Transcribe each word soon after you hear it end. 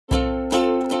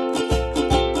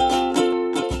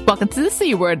Welcome to the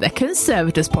C Word, the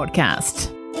Conservatives podcast.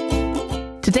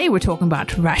 Today we're talking about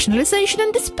rationalisation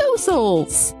and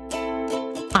disposals.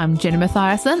 I'm Jenny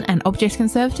Mathiasson, an Objects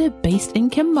Conservative based in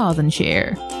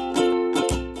Carmarthenshire.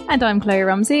 And I'm Chloe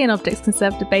Rumsey, an Objects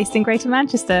Conservative based in Greater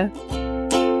Manchester.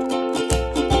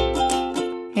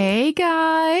 Hey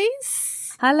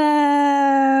guys!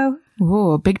 Hello!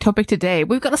 Whoa, big topic today.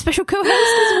 We've got a special co-host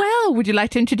as well. Would you like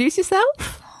to introduce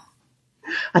yourself?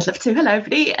 I'd love to. Hello,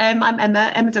 everybody. I'm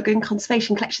Emma Duggan,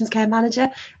 Conservation Collections Care Manager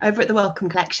over at the Wellcome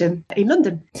Collection in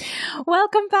London.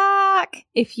 Welcome back.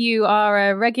 If you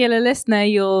are a regular listener,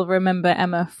 you'll remember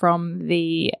Emma from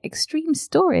the Extreme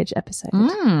Storage episode.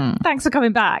 Thanks for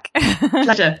coming back.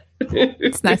 Pleasure.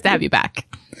 It's nice to have you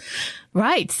back.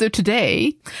 Right, so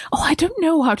today, I don't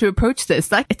know how to approach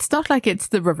this. Like, it's not like it's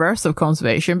the reverse of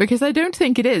conservation, because I don't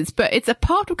think it is, but it's a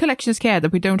part of collections care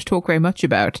that we don't talk very much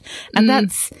about. And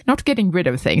that's not getting rid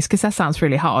of things, because that sounds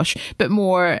really harsh, but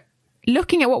more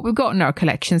looking at what we've got in our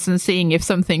collections and seeing if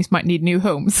some things might need new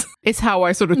homes is how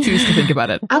I sort of choose to think about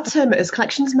it. I'll term it as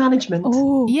collections management.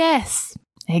 Oh, yes.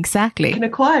 Exactly. We can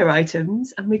acquire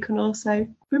items and we can also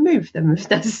remove them if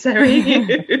necessary.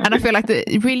 And I feel like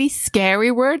the really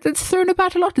scary word that's thrown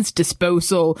about a lot is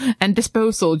disposal. And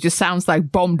disposal just sounds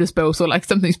like bomb disposal, like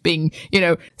something's being,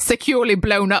 securely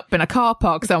blown up in a car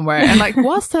park somewhere. And like,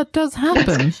 whilst that does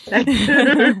happen,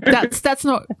 that's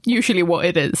not usually what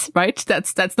it is, right?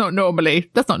 That's not normally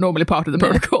part of the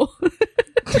protocol.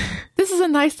 This is a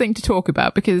nice thing to talk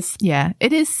about because,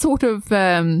 it is sort of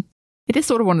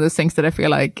one of those things that I feel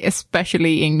like,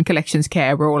 especially in collections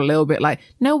care, we're all a little bit like,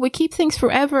 no, we keep things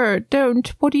forever. Don't.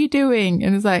 What are you doing?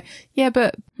 And it's like, yeah,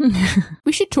 but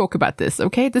we should talk about this,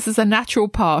 okay? This is a natural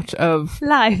part of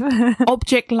life.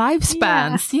 Object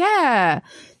lifespans. Yeah.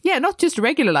 Yeah, not just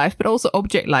regular life, but also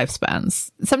object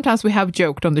lifespans. Sometimes we have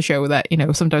joked on the show that,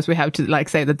 sometimes we have to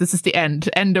say that this is the end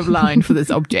of line for this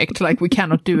object. Like we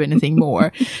cannot do anything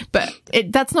more. But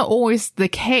that's not always the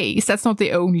case. That's not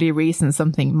the only reason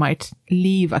something might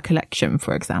leave a collection,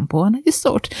 for example. And I just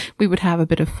thought we would have a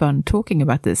bit of fun talking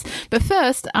about this. But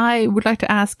first, I would like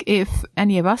to ask if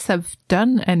any of us have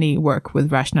done any work with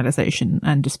rationalisation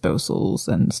and disposals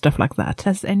and stuff like that.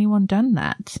 Has anyone done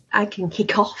that? I can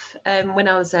kick off. When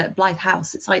I was at Blythe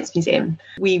House at Science Museum,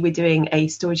 we were doing a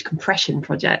storage compression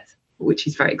project, which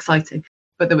is very exciting.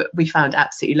 But we found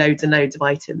absolutely loads and loads of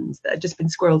items that had just been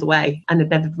squirreled away and had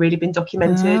never really been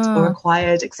documented or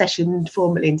acquired, accessioned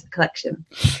formally into the collection.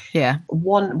 Yeah.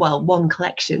 One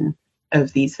collection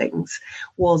of these things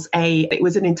was it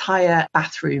was an entire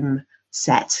bathroom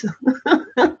set.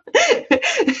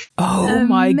 Oh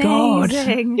my God.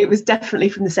 It was definitely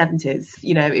from the 70s.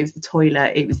 It was the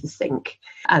toilet, it was the sink.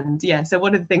 And so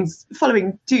one of the things,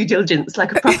 following due diligence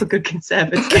like a proper good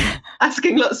conservative,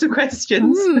 asking lots of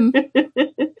questions.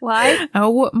 Why?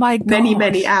 Oh my God.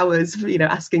 Many hours,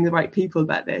 asking the right people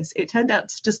about this. It turned out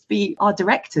to just be our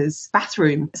director's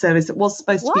bathroom. So it was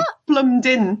supposed to be plumbed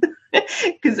in.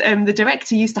 Because the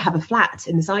director used to have a flat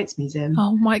in the Science Museum.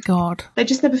 Oh my God. They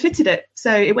just never fitted it.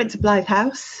 So it went to Blythe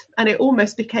House and it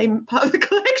almost became part of the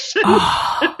collection.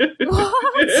 What?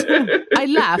 I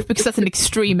laugh because that's an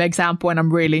extreme example and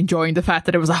I'm really enjoying the fact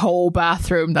that it was a whole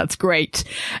bathroom. That's great.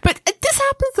 But this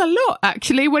happens a lot,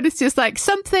 actually, when it's just like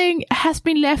something has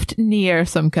been left near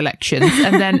some collections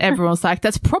and then everyone's like,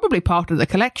 that's probably part of the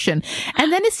collection.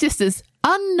 And then it's just this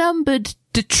unnumbered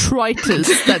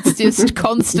detritus that's just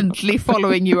constantly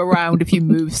following you around if you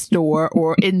move store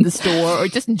or in the store or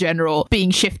just in general being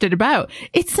shifted about.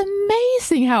 It's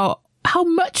amazing how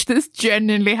much this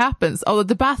genuinely happens. Although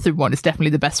the bathroom one is definitely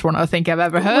the best one I think I've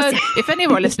ever heard. If any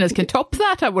of our listeners can top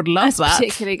that, I would love that.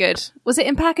 Particularly good. Was it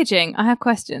in packaging? I have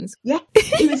questions. Yeah,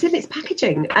 it was in its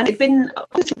packaging and it'd been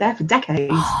there for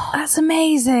decades. That's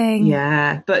amazing.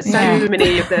 Yeah, but so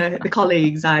many of the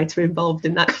colleagues I had were involved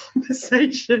in that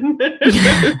conversation.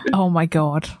 Oh my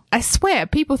God. I swear,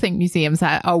 people think museums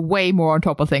are way more on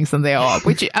top of things than they are,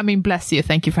 which, I mean, bless you.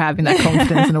 Thank you for having that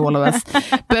confidence in all of us.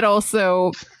 But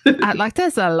also,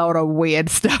 there's a lot of weird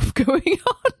stuff going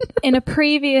on. In a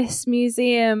previous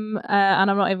museum,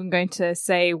 and I'm not even going to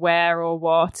say where or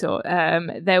what, or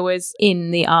there was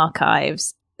in the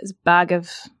archives a bag of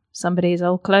somebody's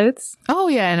old clothes. Oh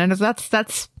yeah, and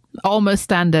that's almost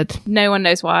standard. No one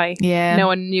knows why. Yeah. No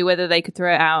one knew whether they could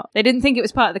throw it out. They didn't think it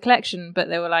was part of the collection, but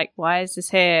they were like, why is this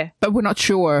here? But we're not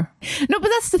sure. No, but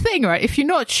that's the thing, right? If you're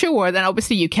not sure, then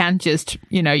obviously you can't just,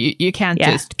 you can't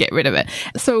just get rid of it.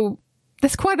 So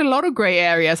there's quite a lot of grey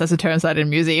areas, as it turns out, in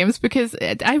museums, because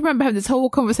I remember having this whole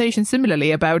conversation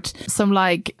similarly about some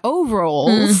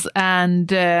overalls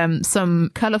and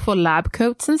some colourful lab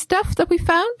coats and stuff that we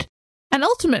found. And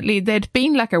ultimately, there'd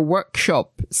been like a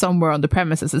workshop somewhere on the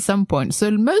premises at some point. So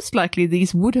most likely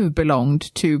these would have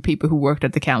belonged to people who worked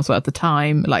at the council at the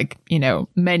time, like, you know,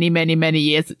 many, many, many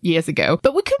years ago.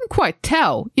 But we couldn't quite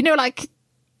tell, you know, like,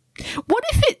 what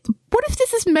if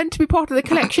this is meant to be part of the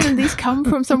collection and these come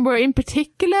from somewhere in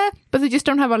particular, but they just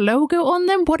don't have a logo on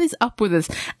them? What is up with this?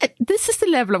 This is the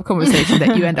level of conversation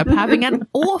that you end up having an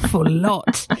awful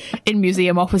lot in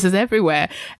museum offices everywhere.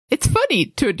 It's funny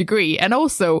to a degree and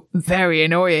also very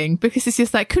annoying because it's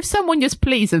just like, could someone just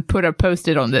please have put a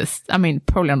post-it on this? I mean,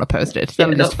 probably not a post-it.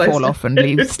 That'll just fall off and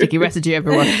leave sticky residue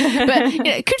everywhere. But you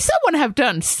know, could someone have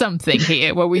done something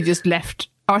here where we just left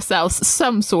ourselves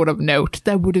some sort of note?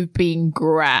 That would have been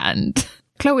grand.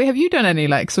 Chloe, have you done any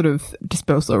like sort of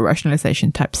disposal or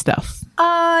rationalization type stuff?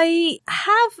 I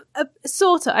have a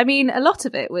sort of. I mean, a lot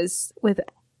of it was with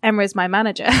Emma as my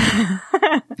manager.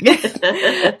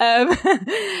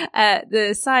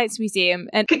 The Science Museum.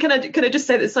 And can I just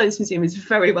say that the Science Museum is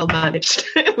very well managed?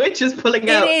 We're just pulling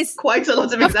out quite a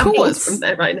lot of examples from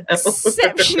there right now.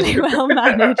 Exceptionally well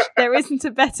managed. There isn't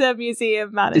a better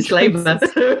museum management.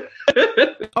 Disclaimer.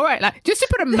 All right, like just to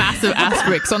put a massive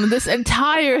asterisk on this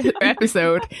entire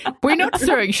episode, we're not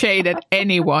throwing shade at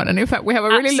anyone, and in fact, we have a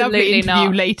really lovely interview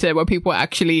later where people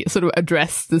actually sort of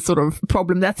address the sort of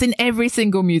problem that's in every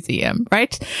single museum,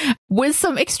 right? With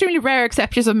some extremely rare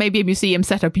exceptions of maybe a museum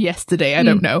set up yesterday, I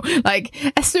don't know. Like,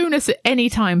 as soon as any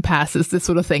time passes, this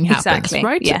sort of thing happens,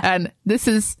 right? Yeah. And this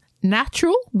is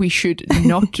natural. We should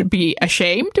not be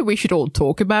ashamed. We should all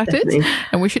talk about it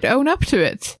and we should own up to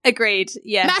it. Agreed.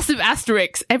 Yeah. Massive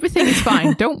asterisks. Everything is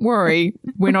fine. Don't worry.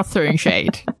 We're not throwing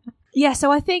shade. Yeah.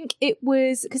 So I think it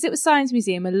was, because it was Science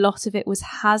Museum, a lot of it was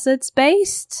hazards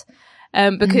based.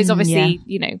 Because obviously,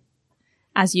 you know,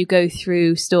 as you go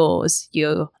through stores,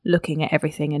 you're looking at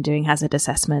everything and doing hazard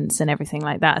assessments and everything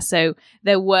like that. So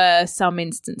there were some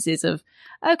instances of,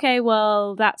 okay,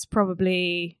 well, that's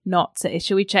probably not safe.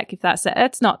 Should we check if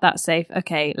it's not that safe?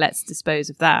 Okay, let's dispose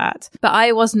of that. But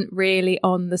I wasn't really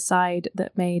on the side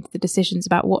that made the decisions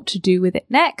about what to do with it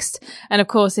next. And of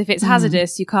course, if it's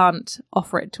hazardous, you can't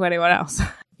offer it to anyone else.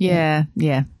 Yeah.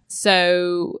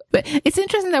 So, but it's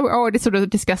interesting that we're already sort of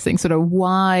discussing sort of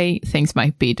why things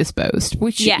might be disposed,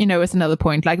 which, you know, is another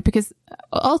point, like, because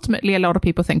ultimately a lot of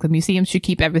people think that museums should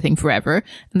keep everything forever.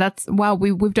 And that's, while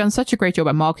we've done such a great job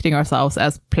at marketing ourselves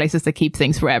as places that keep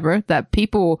things forever, that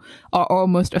people are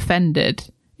almost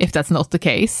offended if that's not the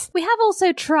case. We have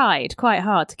also tried quite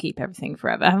hard to keep everything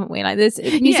forever, haven't we? Like,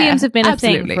 museums have been a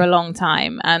thing for a long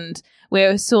time, and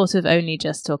we're sort of only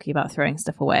just talking about throwing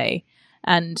stuff away.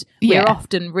 And we're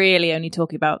often really only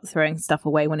talking about throwing stuff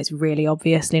away when it's really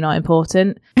obviously not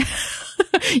important.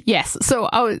 Yes. So,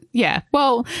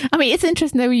 well, I mean, it's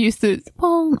interesting that we used to,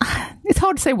 well, it's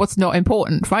hard to say what's not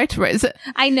important, right? Is it?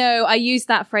 I know, I use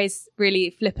that phrase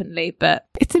really flippantly, but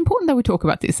it's important that we talk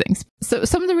about these things. So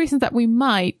some of the reasons that we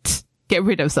might get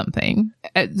rid of something,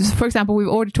 for example, we've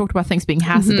already talked about things being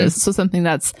hazardous. So something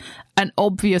that's an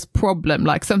obvious problem,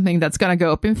 like something that's going to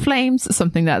go up in flames,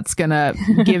 something that's going to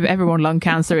give everyone lung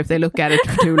cancer if they look at it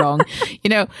for too long. You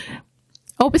know,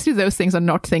 obviously those things are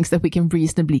not things that we can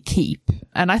reasonably keep.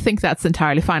 And I think that's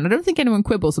entirely fine. I don't think anyone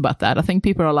quibbles about that. I think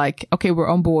people are like, okay, we're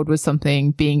on board with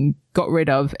something being got rid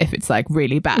of if it's like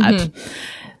really bad.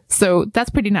 So that's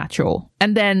pretty natural.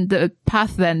 And then the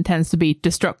path then tends to be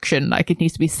destruction. Like, it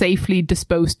needs to be safely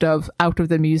disposed of out of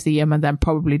the museum and then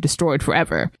probably destroyed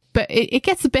forever. But it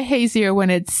gets a bit hazier when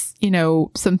it's, you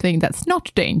know, something that's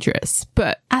not dangerous.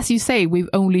 But as you say, we've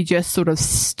only just sort of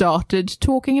started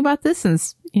talking about this, and,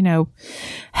 you know,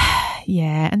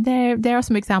 and there are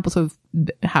some examples of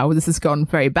how this has gone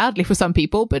very badly for some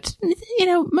people, but, you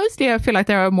know, mostly I feel like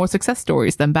there are more success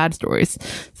stories than bad stories.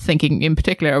 Thinking in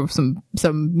particular of some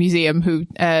museum who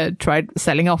tried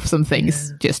selling off some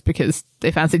things just because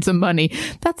they fancied some money.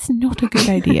 That's not a good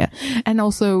idea, and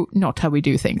also not how we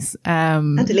do things.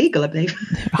 And illegal, I believe.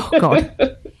 Oh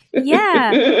God.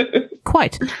 Yeah.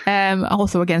 Quite.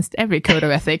 Also against every code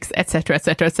of ethics, etc.,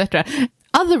 etc., etc.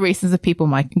 Other reasons that people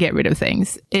might get rid of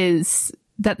things is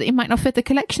that it might not fit the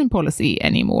collection policy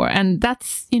anymore. And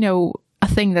that's, you know, a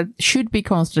thing that should be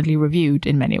constantly reviewed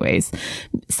in many ways.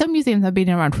 Some museums have been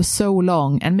around for so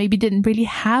long and maybe didn't really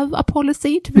have a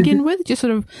policy to begin with, just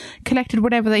sort of collected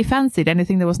whatever they fancied,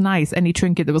 anything that was nice, any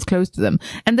trinket that was close to them.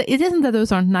 And it isn't that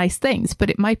those aren't nice things, but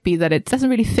it might be that it doesn't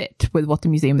really fit with what the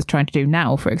museum is trying to do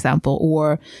now, for example,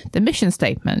 or the mission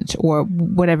statement, or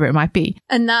whatever it might be.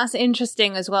 And that's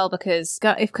interesting as well, because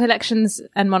if collections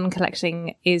and modern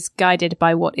collecting is guided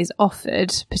by what is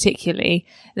offered, particularly,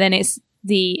 then it's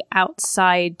the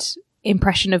outside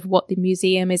impression of what the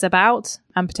museum is about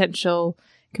and potential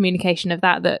communication of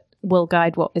that will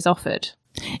guide what is offered.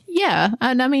 Yeah.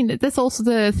 And I mean, there's also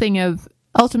the thing of,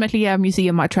 ultimately, a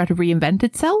museum might try to reinvent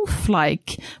itself.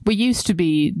 Like, we used to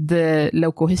be the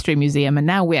local history museum, and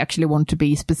now we actually want to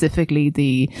be specifically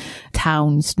the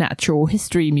town's natural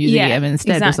history museum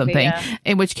instead, or something. Yeah.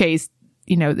 In which case,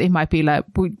 you know, it might be like,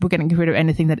 we're getting rid of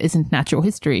anything that isn't natural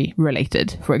history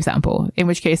related, for example. In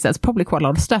which case, that's probably quite a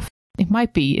lot of stuff. It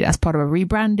might be as part of a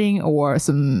rebranding or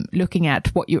some looking at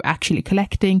what you're actually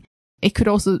collecting. It could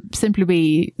also simply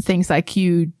be things like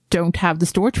you don't have the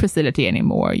storage facility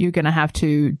anymore. You're going to have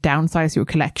to downsize your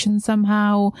collection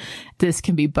somehow. This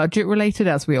can be budget related,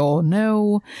 as we all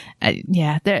know.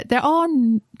 There are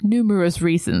numerous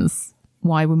reasons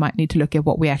why we might need to look at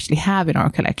what we actually have in our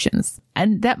collections.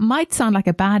 And that might sound like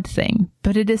a bad thing,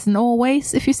 but it isn't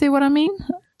always, if you see what I mean.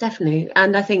 Definitely.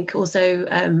 And I think also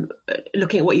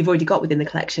looking at what you've already got within the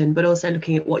collection, but also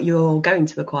looking at what you're going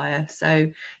to acquire. So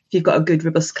if you've got a good,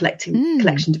 robust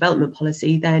collection development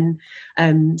policy, then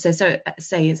so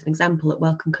say as an example, at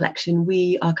Welcome Collection,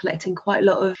 we are collecting quite a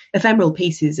lot of ephemeral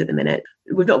pieces at the minute.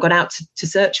 We've not gone out to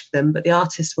search for them, but the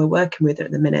artists we're working with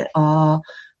at the minute are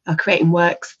creating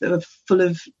works that are full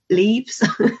of leaves,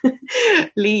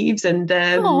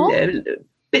 and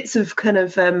bits of kind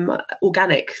of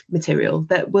organic material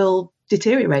that will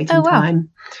deteriorate in time.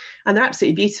 And they're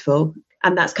absolutely beautiful.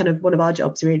 And that's kind of one of our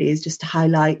jobs, really, is just to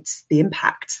highlight the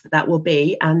impact that will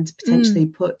be and potentially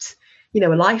put, you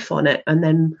know, a life on it, and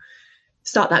then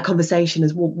start that conversation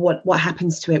as what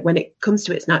happens to it when it comes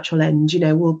to its natural end. You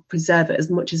know, we'll preserve it as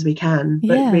much as we can,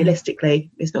 but realistically,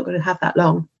 it's not going to have that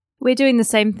long. We're doing the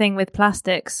same thing with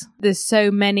plastics. There's so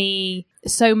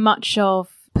much of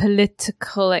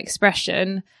political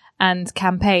expression and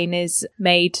campaign is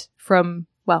made from,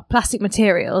 well, plastic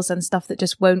materials and stuff that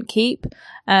just won't keep.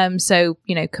 So,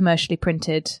 you know, commercially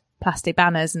printed plastic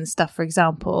banners and stuff, for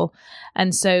example.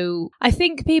 And so I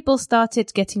think people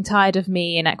started getting tired of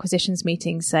me in acquisitions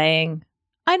meetings saying,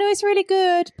 I know it's really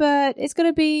good, but it's going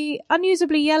to be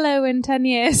unusably yellow in 10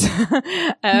 years.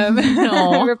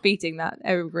 Repeating that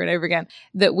over and over again.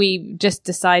 That we just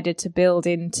decided to build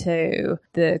into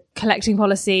the collecting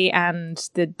policy and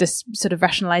the sort of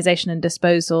rationalisation and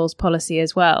disposals policy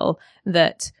as well,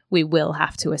 that we will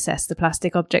have to assess the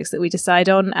plastic objects that we decide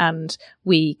on, and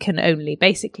we can only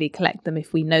basically collect them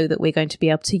if we know that we're going to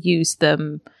be able to use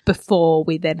them before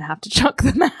we then have to chuck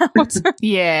them out.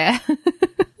 Yeah.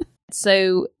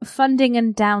 So funding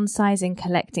and downsizing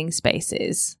collecting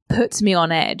spaces puts me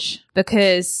on edge,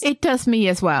 because it does me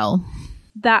as well.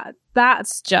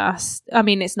 That's just, I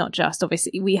mean, it's not just,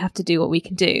 obviously we have to do what we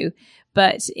can do.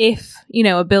 But if, you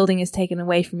know, a building is taken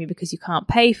away from you because you can't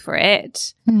pay for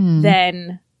it,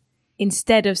 then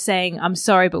instead of saying, I'm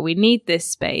sorry, but we need this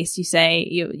space,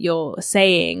 you're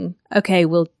saying, okay,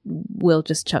 we'll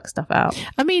just chuck stuff out.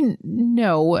 I mean,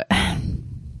 no.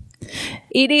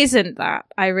 It isn't that.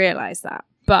 I realise that.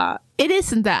 But it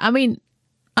isn't that. I mean,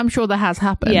 I'm sure that has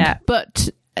happened. Yeah. But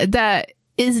that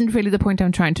isn't really the point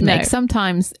I'm trying to make.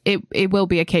 Sometimes it will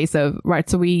be a case of, right,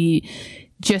 so we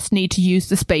just need to use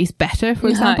the space better, for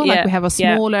example. Like we have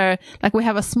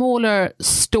a smaller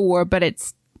store, but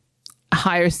it's a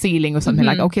higher ceiling or something.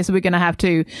 Like, okay, so we're going to have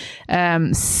to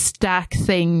stack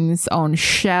things on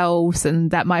shelves,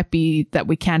 and that might be that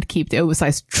we can't keep the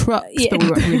oversized trucks, but we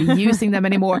weren't really using them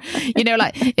anymore. You know,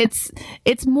 like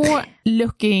it's more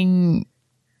looking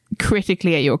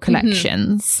critically at your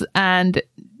collections. And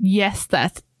yes,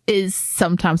 that is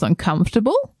sometimes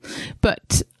uncomfortable,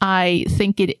 but I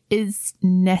think it is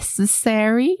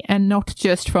necessary, and not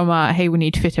just from a, hey, we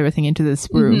need to fit everything into this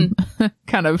room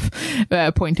kind of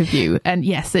point of view. And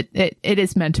yes, it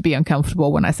is meant to be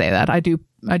uncomfortable when I say that. I do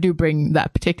bring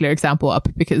that particular example up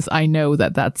because I know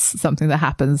that that's something that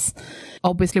happens.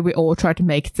 Obviously, we all try to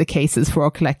make the cases for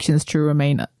our collections to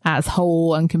remain as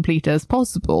whole and complete as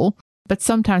possible. But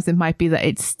sometimes it might be that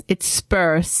it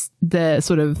spurs the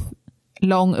sort of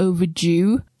long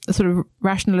overdue sort of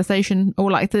rationalization,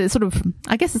 or like the sort of,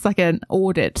 I guess it's like an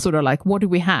audit, sort of like, what do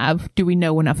we have? Do we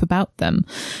know enough about them?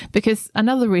 Because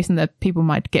another reason that people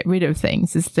might get rid of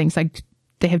things is things like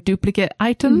they have duplicate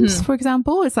items, for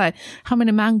example. It's like, how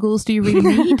many mangles do you really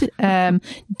need?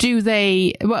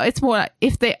 It's more like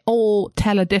if they all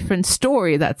tell a different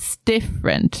story, that's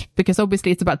different, because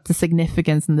obviously it's about the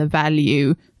significance and the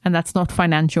value, and that's not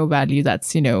financial value.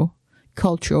 That's, you know,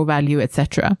 cultural value,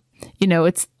 etc. You know,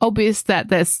 it's obvious that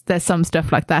there's some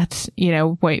stuff like that, you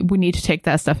know, we need to take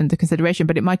that stuff into consideration,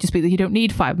 but it might just be that you don't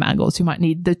need 5 mangles. You might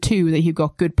need the 2 that you've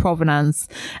got good provenance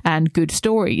and good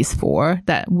stories for,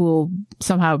 that will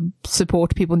somehow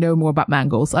support people know more about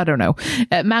mangles. I don't know.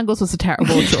 Mangles was a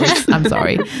terrible choice. I'm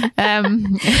sorry. Well,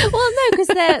 no, because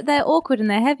they're awkward and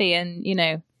they're heavy, and, you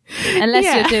know,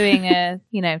 Unless you're doing a,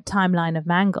 timeline of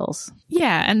mangles.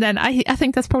 Yeah, and then I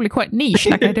think that's probably quite niche.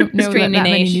 Like, I don't know that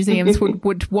many museums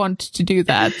would want to do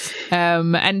that.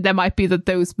 And there might be that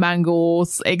those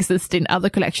mangles exist in other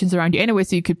collections around you anyway,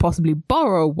 so you could possibly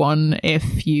borrow one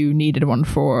if you needed one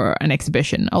for an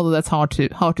exhibition. Although that's hard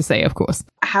to say, of course.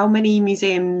 How many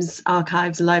museums,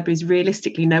 archives, and libraries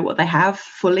realistically know what they have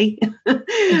fully?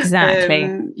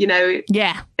 Exactly.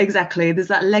 Yeah, exactly. There's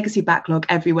that legacy backlog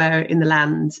everywhere in the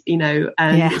land, and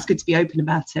it's good to be open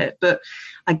about it. But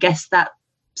I guess that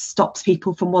stops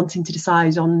people from wanting to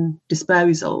decide on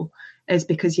disposal, is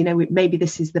because, maybe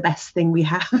this is the best thing we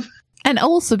have. And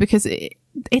also because it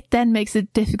then makes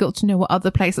it difficult to know what other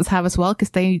places have as well,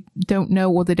 because they don't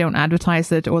know, or they don't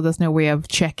advertise it, or there's no way of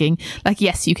checking. Like,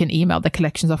 yes, you can email the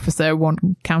collections officer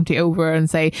one county over and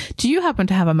say, do you happen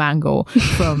to have a mangle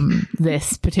from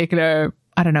this particular,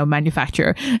 I don't know,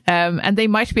 manufacturer? And they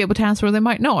might be able to answer, or they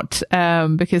might not,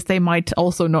 because they might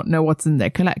also not know what's in their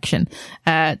collection.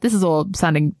 This is all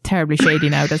sounding terribly shady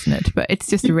now, doesn't it? But it's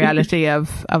just a reality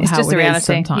of how it is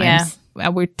sometimes. Yeah.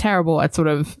 And we're terrible at sort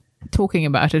of talking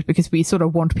about it, because we sort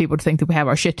of want people to think that we have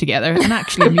our shit together. And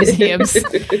actually, museums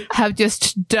have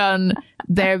just done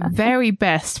their very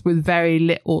best with very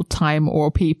little time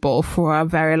or people for a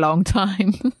very long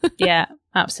time. Yeah.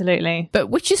 Absolutely. But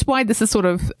which is why this is sort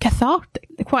of cathartic,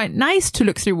 quite nice to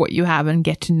look through what you have and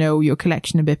get to know your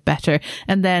collection a bit better,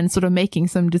 and then sort of making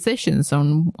some decisions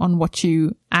on what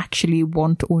you actually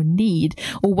want or need,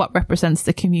 or what represents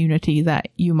the community that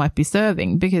you might be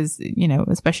serving. Because,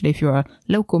 especially if you're a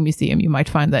local museum, you might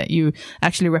find that you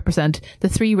actually represent the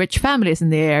 3 rich families in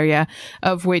the area,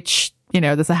 of which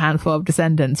there's a handful of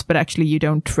descendants, but actually you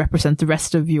don't represent the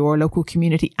rest of your local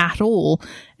community at all.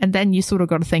 And then you sort of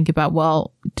got to think about,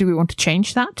 well, do we want to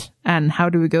change that? And how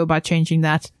do we go about changing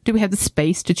that? Do we have the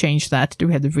space to change that? Do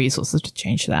we have the resources to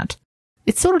change that?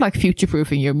 It's sort of like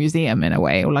future-proofing your museum in a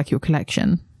way, or like your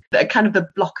collection. Kind of the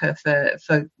blocker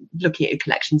for looking at your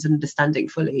collections and understanding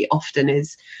fully often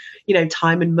is,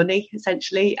 time and money,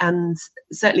 essentially, and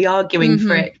certainly arguing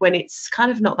for it when it's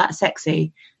kind of not that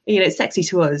sexy. It's sexy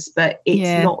to us, but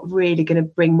it's not really going to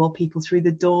bring more people through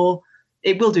the door.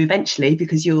 It will do eventually,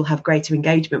 because you'll have greater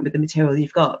engagement with the material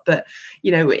you've got. But,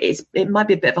 it might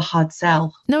be a bit of a hard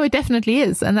sell. No, it definitely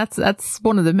is. And that's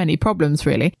one of the many problems,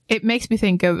 really. It makes me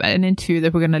think of an interview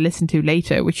that we're going to listen to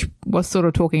later, which was sort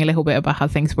of talking a little bit about how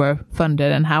things were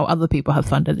funded and how other people have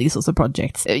funded these sorts of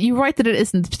projects. You're right that it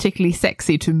isn't particularly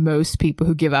sexy to most people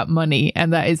who give out money,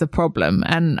 and that is a problem.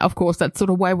 And of course, that's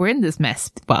sort of why we're in this mess.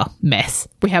 Well, mess.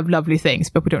 We have lovely things,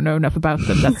 but we don't know enough about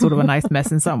them. That's sort of a nice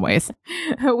mess in some ways.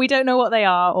 We don't know what they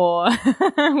are, or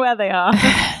where they are,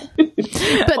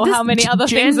 but or how many other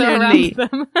things are around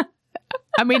them.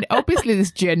 I mean, obviously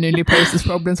this genuinely poses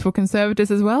problems for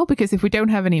conservators as well, because if we don't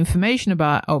have any information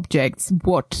about objects,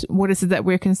 what is it that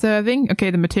we're conserving?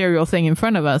 Okay, the material thing in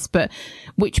front of us, but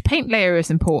which paint layer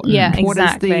is important? Yeah,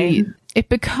 exactly. It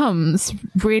becomes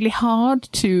really hard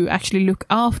to actually look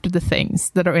after the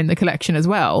things that are in the collection as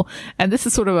well. And this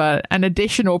is sort of an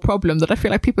additional problem that I feel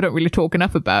like people don't really talk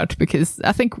enough about, because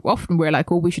I think often we're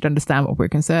like, well, we should understand what we're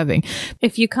conserving.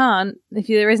 If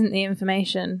there isn't the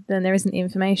information, then there isn't the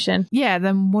information. Yeah,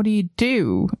 then what do you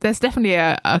do? There's definitely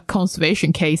a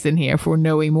conservation case in here for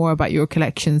knowing more about your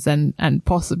collections and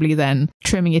possibly then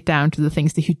trimming it down to the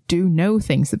things that you do know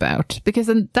things about.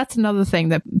 Because that's another thing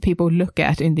that people look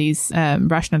at in these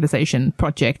rationalization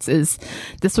projects, is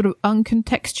the sort of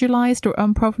uncontextualized or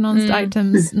unprovenance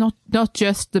items, not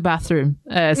just the bathroom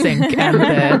sink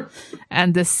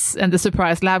and the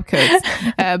surprise lab coats,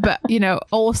 but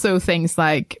also things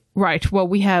like, right, well,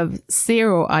 we have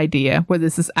zero idea where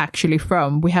this is actually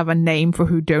from. We have a name for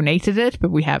who donated it,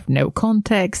 but we have no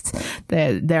context.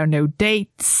 There are no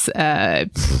dates. This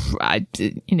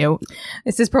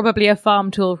is probably a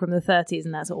farm tool from the 30s,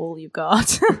 and that's all you've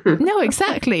got. No,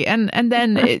 exactly. And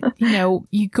then,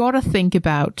 you got to think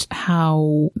about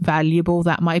how valuable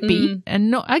that might be.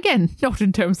 And not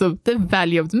in terms of the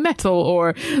value of the metal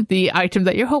or the item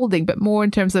that you're holding, but more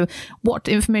in terms of what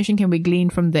information can we glean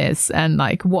from this, and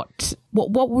like what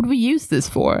would we use this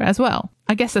for as well?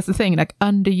 I guess that's the thing, like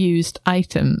underused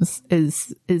items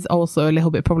is also a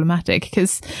little bit problematic,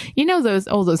 because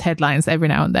all those headlines every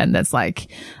now and then that's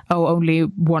like, oh, only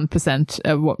 1%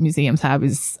 of what museums have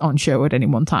is on show at any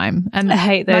one time. And I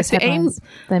hate those headlines.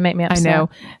 They make me upset.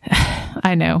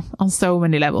 I know on so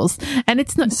many levels. And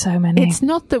it's not so many. It's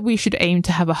not that we should aim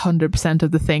to have 100% of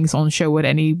the things on show at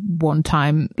any one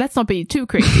time. Let's not be too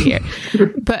crazy here.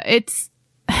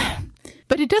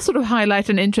 But it does sort of highlight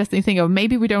an interesting thing of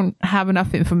maybe we don't have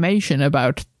enough information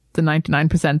about the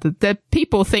 99% that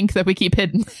people think that we keep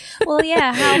hidden. Well,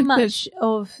 yeah, how much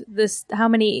of this, how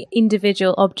many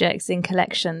individual objects in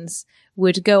collections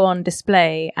would go on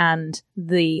display and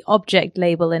the object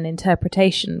label and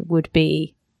interpretation would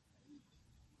be,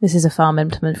 this is a farm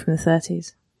implement from the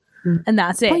 30s. And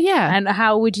that's it. Oh, yeah. And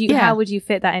how would you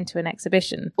fit that into an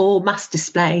exhibition? Or mass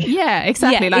display. Yeah,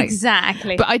 exactly. Yeah,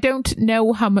 exactly. But I don't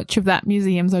know how much of that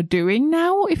museums are doing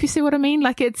now, if you see what I mean.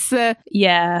 Like it's,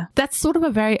 that's sort of a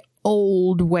very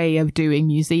old way of doing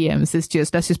museums. It's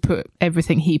just, let's just put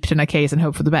everything heaped in a case and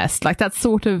hope for the best. Like that's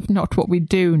sort of not what we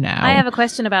do now. I have a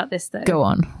question about this though. Go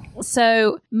on.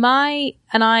 So I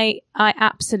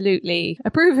absolutely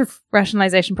approve of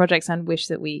rationalization projects and wish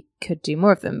that we could do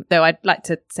more of them, though I'd like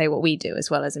to say what we do as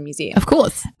well as a museum. Of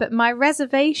course. But my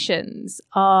reservations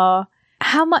are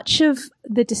how much of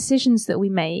the decisions that we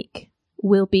make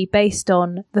will be based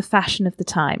on the fashion of the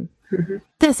time.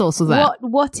 There's also that.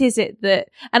 What is it that,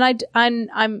 and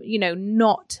I'm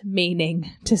not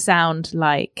meaning to sound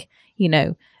like,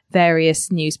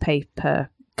 various newspaper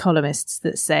columnists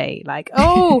that say like,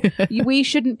 oh, we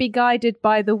shouldn't be guided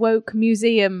by the woke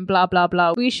museum, blah, blah,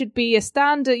 blah. We should be a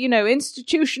standard,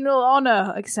 institutional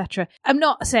honor, etc. I'm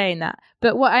not saying that.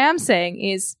 But what I am saying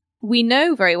is we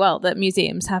know very well that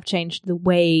museums have changed the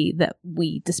way that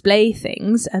we display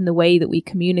things and the way that we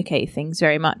communicate things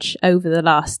very much over the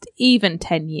last even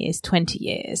 10 years, 20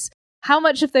 years. How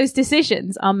much of those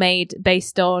decisions are made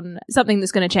based on something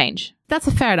that's going to change? That's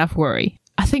a fair enough worry.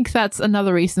 I think that's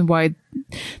another reason why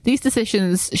these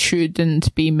decisions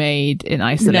shouldn't be made in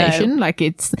isolation. No. Like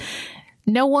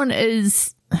no one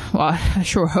is, well, I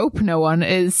sure hope no one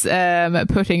is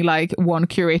putting like one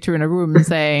curator in a room and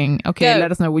saying, okay,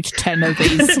 let us know which 10 of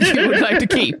these you would like to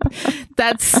keep.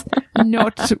 That's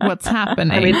not what's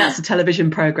happening. I mean, that's a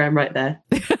television program right there.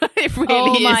 It really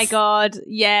is. Oh my God,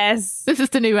 yes. This is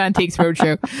the new Antiques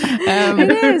Roadshow.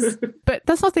 It is. But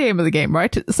that's not the aim of the game,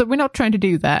 right? So we're not trying to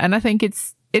do that. And I think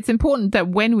it's important that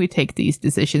when we take these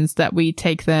decisions, that we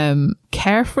take them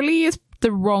carefully is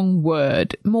the wrong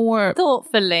word. More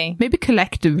thoughtfully. Maybe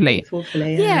collectively.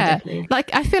 Thoughtfully, yeah. Definitely.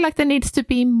 Like, I feel like there needs to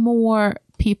be more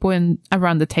people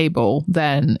around the table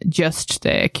than just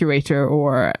the curator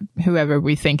or whoever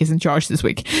we think is in charge this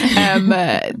week.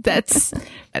 That's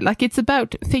like, it's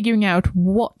about figuring out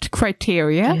what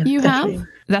criteria you definitely have.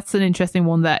 That's an interesting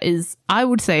one that is, I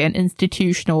would say, an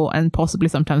institutional and possibly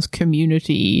sometimes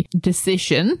community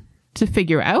decision to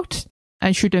figure out,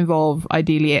 and should involve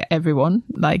ideally everyone,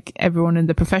 like everyone in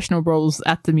the professional roles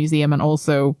at the museum, and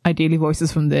also ideally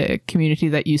voices from the community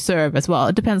that you serve as well.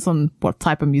 It depends on what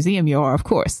type of museum you are, of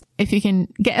course. If you can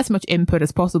get as much input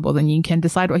as possible, then you can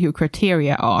decide what your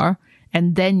criteria are,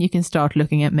 and then you can start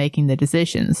looking at making the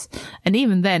decisions. And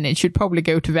even then, it should probably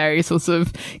go to various sorts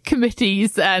of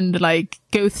committees and like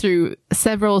go through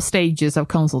several stages of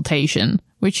consultation,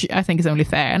 which I think is only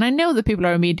fair. And I know that people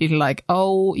are immediately like,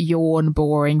 oh, yawn,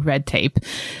 boring, red tape.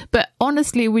 But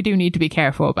honestly, we do need to be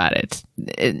careful about it.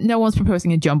 No one's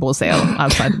proposing a jumble sale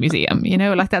outside the museum,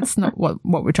 like that's not what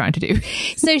we're trying to do.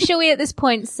 So shall we at this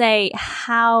point say,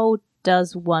 how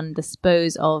does one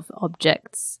dispose of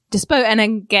objects? And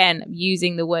again,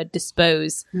 using the word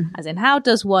dispose, as in how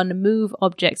does one move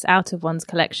objects out of one's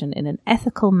collection in an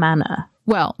ethical manner?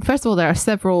 Well, first of all, there are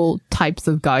several types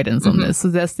of guidance on this. So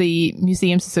there's the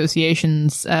Museums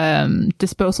Association's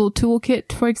disposal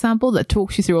toolkit, for example, that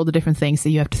talks you through all the different things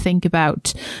that you have to think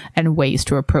about and ways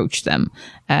to approach them.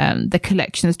 The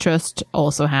Collections Trust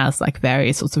also has like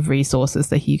various sorts of resources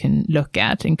that you can look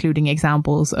at, including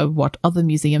examples of what other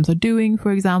museums are doing,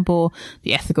 for example,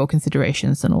 the ethical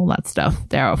considerations and all that stuff.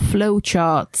 There are flow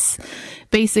charts.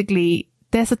 Basically,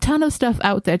 there's a ton of stuff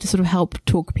out there to sort of help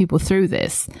talk people through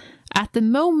this. At the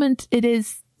moment, it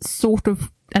is sort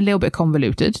of a little bit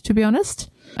convoluted, to be honest.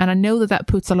 And I know that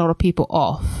puts a lot of people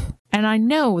off. And I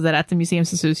know that at the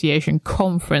Museums Association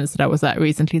conference that I was at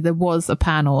recently, there was a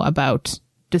panel about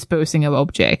disposing of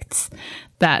objects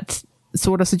that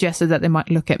sort of suggested that they might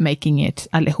look at making it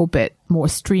a little bit more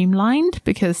streamlined,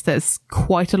 because there's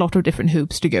quite a lot of different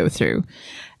hoops to go through.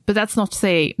 But that's not to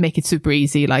say make it super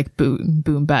easy, like boom,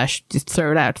 bash, just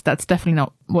throw it out. That's definitely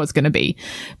not what it's going to be.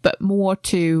 But more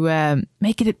to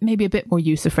make it maybe a bit more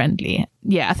user-friendly.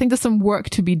 Yeah, I think there's some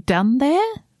work to be done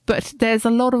there. But there's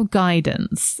a lot of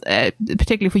guidance,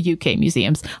 particularly for UK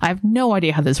museums. I have no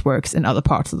idea how this works in other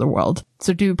parts of the world.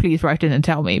 So do please write in and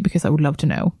tell me, because I would love to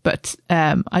know. But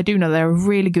I do know there are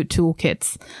really good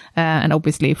toolkits. And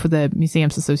obviously for the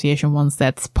Museums Association ones,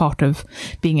 that's part of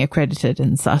being accredited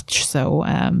and such. So,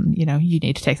 you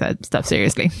need to take that stuff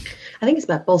seriously. I think it's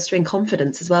about bolstering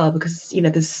confidence as well, because,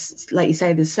 there's, like you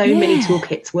say, there's so many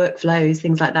toolkits, workflows,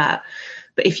 things like that.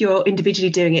 But if you're individually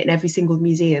doing it in every single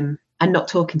museum and not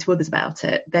talking to others about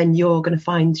it, then you're going to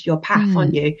find your path,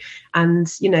 aren't you? And,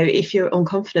 you know, if you're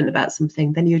unconfident about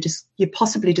something, then you're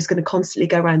possibly just going to constantly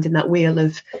go around in that wheel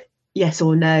of yes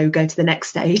or no, go to the next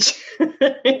stage,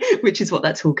 which is what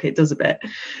that toolkit does a bit.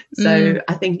 So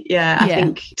I think, I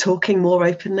think talking more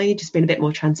openly, just being a bit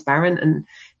more transparent, and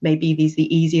maybe these are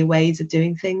the easier ways of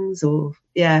doing things, or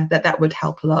that would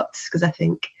help a lot, because I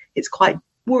think it's quite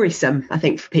worrisome, I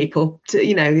think, for people to,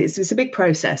 you know, it's a big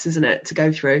process, isn't it, to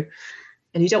go through,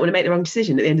 and you don't want to make the wrong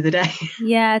decision at the end of the day.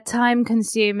 Yeah, time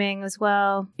consuming as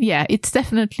well. Yeah, it's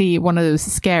definitely one of those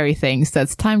scary things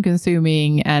that's time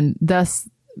consuming, and thus,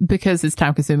 because it's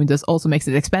time consuming, does also makes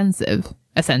it expensive,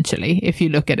 essentially, if you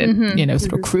look at it, you know,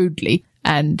 sort of crudely.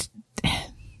 And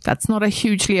that's not a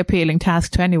hugely appealing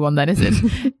task to anyone, then, is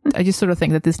it? I just sort of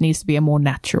think that this needs to be a more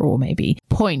natural, maybe,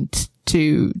 point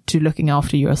to looking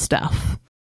after your stuff.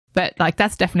 But like,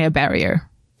 that's definitely a barrier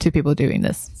to people doing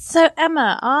this. So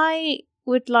Emma, I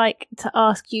would like to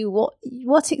ask you,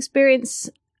 what experience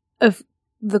of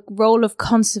the role of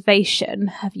conservation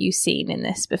have you seen in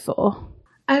this before?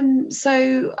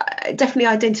 So definitely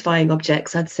identifying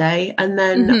objects, I'd say, and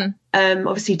then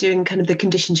obviously doing kind of the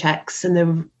condition checks and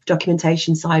the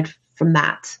documentation side from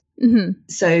that.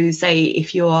 So say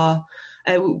if you are,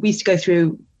 we used to go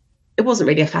through, it wasn't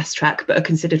really a fast track, but a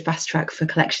considered fast track for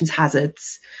collections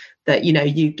hazards, that, you know,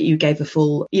 you gave a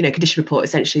full, you know, condition report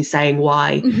essentially saying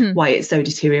why it's so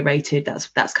deteriorated.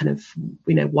 That's kind of,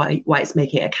 you know, why it's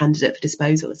making it a candidate for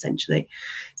disposal, essentially.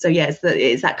 So yeah,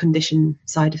 it's that condition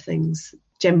side of things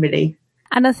generally.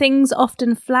 And are things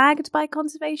often flagged by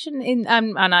conservation?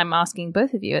 And I'm asking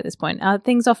both of you at this point, are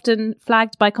things often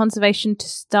flagged by conservation to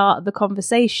start the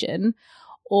conversation?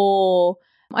 Or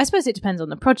I suppose it depends on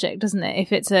the project, doesn't it?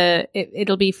 If it's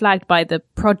it'll be flagged by the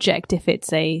project if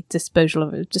it's a disposal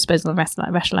and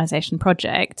rationalisation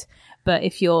project. But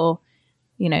if you're,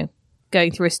 you know,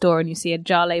 going through a store and you see a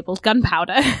jar labelled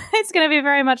gunpowder, it's going to be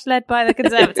very much led by the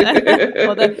conservator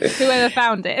or whoever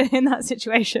found it in that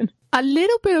situation. A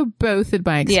little bit of both in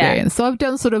my experience. Yeah. So I've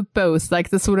done sort of both, like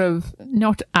the sort of,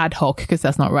 not ad hoc, because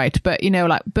that's not right, but, you know,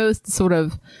 like both sort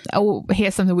of, oh,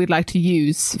 here's something we'd like to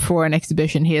use for an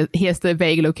exhibition. Here's the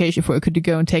vague location for it. Could you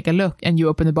go and take a look? And you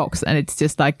open the box and it's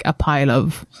just like a pile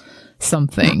of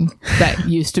something that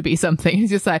used to be something.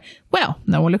 It's just like, well,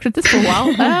 no one looked at this for a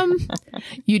while.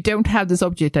 You don't have this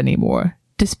object anymore.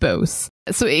 Dispose.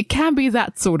 So it can be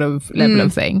that sort of level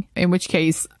of thing, in which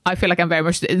case I feel like I'm very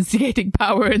much the instigating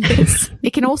power in this.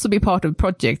 It can also be part of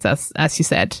projects, as you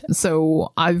said.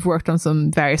 So I've worked on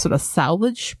some various sort of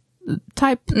salvage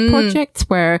type projects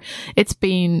where it's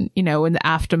been, you know, in the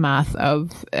aftermath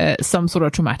of some sort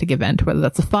of traumatic event, whether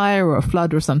that's a fire or a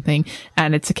flood or something,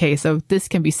 and it's a case of this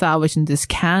can be salvaged and this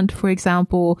can't, for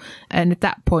example. And at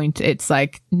that point it's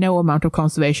like no amount of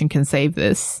conservation can save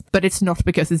this, but it's not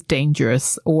because it's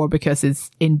dangerous or because it's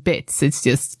in bits. It's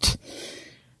just,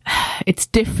 it's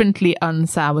differently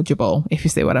unsalvageable, if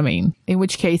you see what I mean. In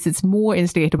which case it's more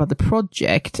instigated about the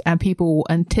project, and people will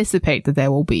anticipate that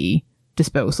there will be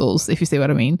disposals, if you see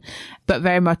what I mean, but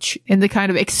very much in the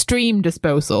kind of extreme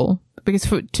disposal, because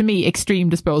to me, extreme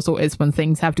disposal is when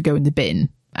things have to go in the bin,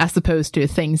 as opposed to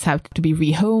things have to be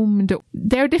rehomed.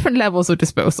 There are different levels of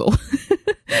disposal.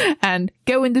 And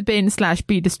go in the bin /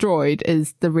 be destroyed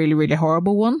is the really, really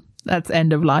horrible one. That's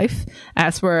end of life.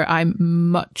 As where I'm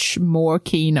much more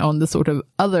keen on the sort of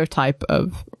other type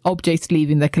of objects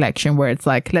leaving the collection, where it's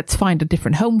like, let's find a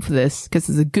different home for this because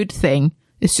it's a good thing.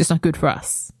 It's just not good for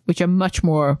us, which I'm much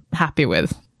more happy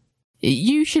with.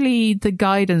 Usually the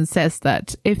guidance says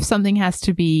that if something has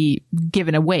to be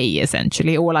given away,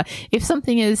 essentially, or like if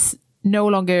something is no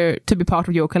longer to be part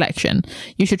of your collection,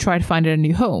 you should try to find it a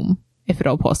new home, if at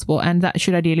all possible. And that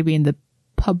should ideally be in the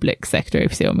public sector,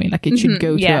 if you see what I mean. Like it should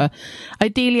go to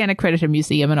ideally an accredited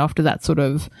museum, and after that sort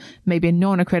of maybe a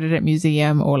non-accredited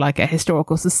museum, or like a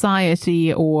historical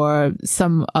society or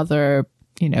some other,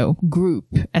 you know, group,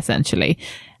 essentially.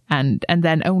 And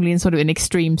then only in sort of in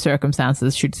extreme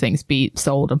circumstances should things be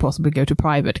sold and possibly go to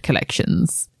private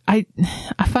collections. I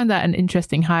find that an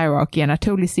interesting hierarchy, and I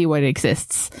totally see why it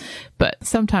exists. But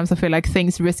sometimes I feel like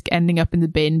things risk ending up in the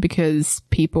bin because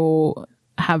people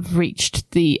have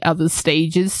reached the other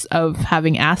stages of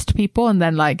having asked people, and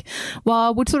then like, well, I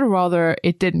would sort of rather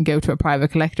it didn't go to a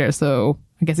private collector, so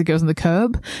I guess it goes on the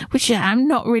curb, which I'm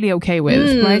not really okay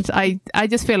with, right? I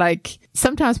just feel like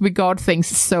sometimes we guard things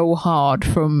so hard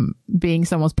from being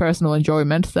someone's personal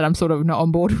enjoyment that I'm sort of not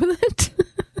on board with it.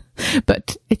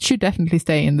 But it should definitely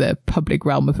stay in the public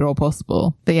realm if at all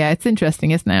possible. But yeah, it's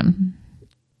interesting, isn't it?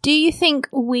 Do you think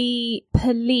we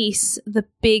police the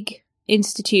big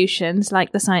institutions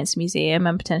like the Science Museum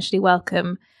and potentially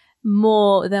welcome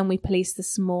more than we police the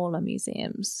smaller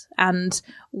museums? And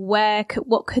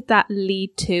what could that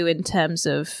lead to in terms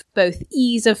of both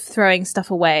ease of throwing stuff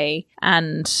away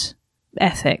and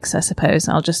ethics, I suppose?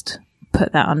 I'll just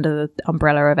put that under the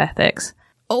umbrella of ethics.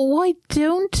 Oh, I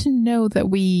don't know that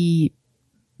we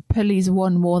police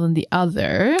one more than the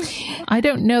other. I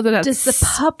don't know that that's Does the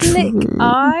public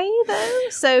eye though?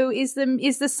 So is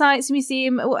the Science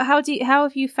Museum, how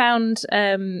have you found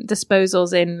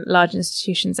disposals in large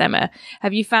institutions, Emma?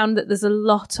 Have you found that there's a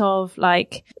lot of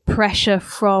like pressure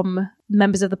from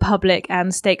members of the public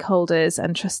and stakeholders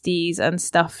and trustees and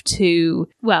stuff to,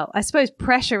 well, I suppose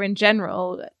pressure in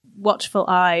general, watchful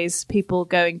eyes, people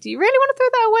going, do you really want to throw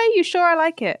that away? You sure I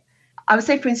like it? I would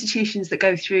say for institutions that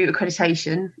go through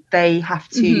accreditation, they have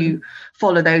to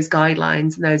follow those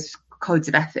guidelines and those codes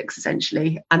of ethics,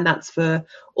 essentially. And that's for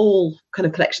all kind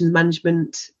of collections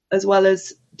management as well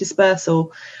as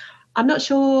dispersal. I'm not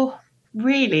sure,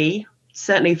 really,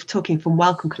 certainly talking from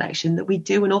Wellcome Collection, that we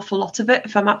do an awful lot of it,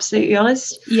 if I'm absolutely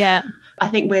honest. Yeah. I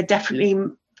think we're definitely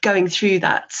going through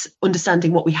that,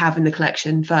 understanding what we have in the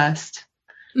collection first.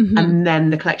 And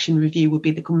then the collection review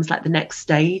becomes like the next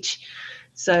stage.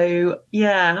 So,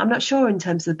 yeah, I'm not sure in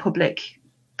terms of the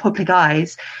public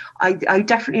eyes. I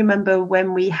definitely remember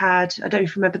when we had, I don't know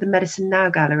if you remember the Medicine Now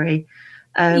gallery.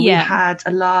 We had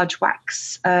a large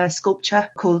wax sculpture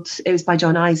it was by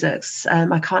John Isaacs,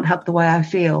 I Can't Help the Way I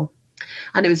Feel.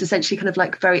 And it was essentially kind of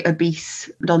like very obese,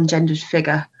 non-gendered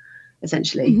figure,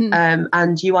 essentially.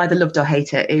 And you either loved or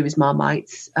hate it. It was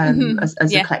Marmite as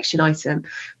a collection item.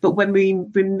 But when we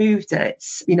removed it,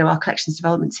 our collections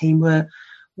development team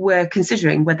were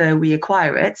considering whether we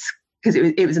acquire it, because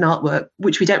it was an artwork,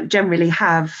 which we don't generally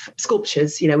have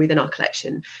sculptures, within our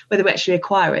collection, whether we actually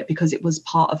acquire it because it was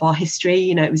part of our history,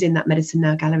 it was in that Medicine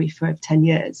Now gallery for over 10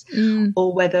 years,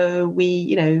 or whether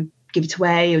we, give it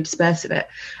away or disperse of it.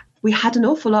 We had an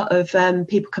awful lot of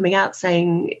people coming out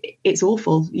saying it's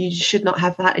awful. You should not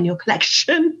have that in your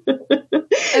collection.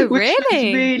 Oh, really? Which was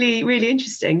really, really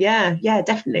interesting. Yeah,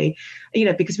 definitely.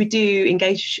 Because we do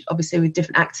engage, obviously, with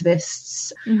different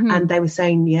activists, and they were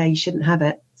saying, yeah, you shouldn't have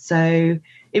it. So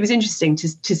it was interesting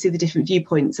to see the different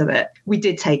viewpoints of it. We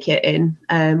did take it in,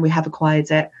 we have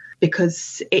acquired it,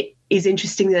 because it is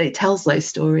interesting that it tells those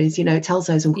stories, it tells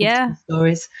those uncomfortable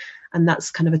stories. And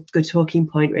that's kind of a good talking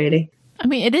point, really. I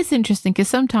mean, it is interesting because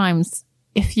sometimes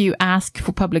if you ask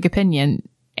for public opinion,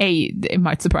 A, it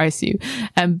might surprise you,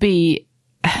 and B,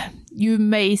 you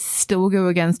may still go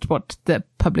against what the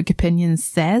public opinion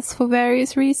says for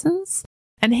various reasons.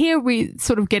 And here we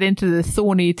sort of get into the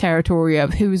thorny territory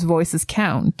of whose voices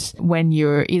count when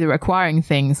you're either acquiring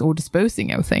things or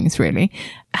disposing of things, really.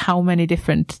 How many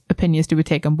different opinions do we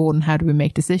take on board and how do we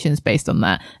make decisions based on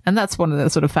that? And that's one of the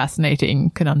sort of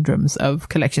fascinating conundrums of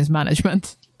collections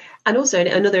management. And also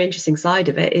another interesting side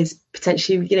of it is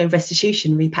potentially,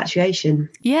 restitution, repatriation.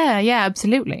 Yeah,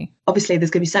 absolutely. Obviously, there's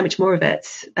going to be so much more of it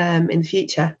in the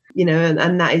future,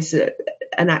 and that is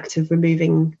an act of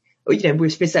removing, we're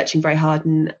researching very hard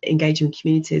and engaging with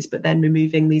communities, but then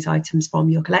removing these items from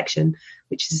your collection,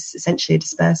 which is essentially a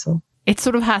dispersal. It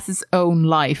sort of has its own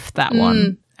life, that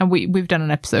one. And we've done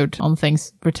an episode on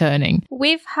things returning.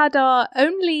 We've had our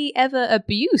only ever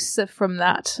abuse from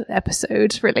that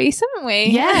episode release, haven't we?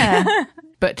 Yeah.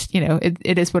 But,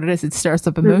 it is what it is. It stirs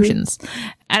up emotions.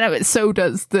 And so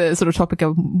does the sort of topic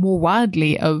of more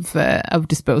widely of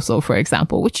disposal, for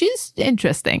example, which is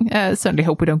interesting. Certainly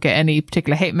hope we don't get any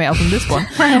particular hate mail from this one.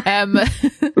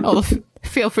 Although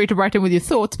feel free to write in with your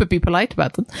thoughts, but be polite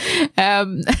about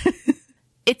them.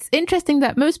 It's interesting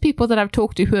that most people that I've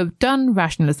talked to who have done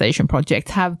rationalization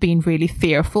projects have been really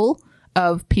fearful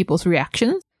of people's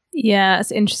reactions. Yeah,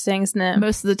 it's interesting, isn't it?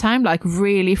 Most of the time,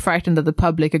 really frightened that the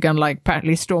public are going to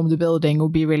practically storm the building or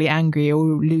be really angry or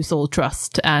lose all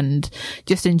trust, and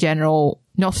just in general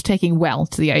not taking well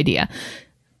to the idea.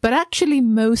 But actually,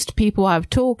 most people I've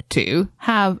talked to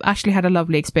have actually had a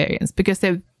lovely experience because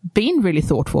they've been really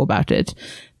thoughtful about it.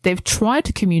 They've tried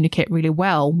to communicate really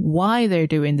well why they're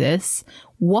doing this,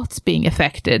 what's being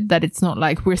affected, that it's not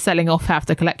like we're selling off half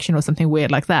the collection or something weird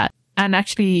like that. And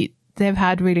actually, they've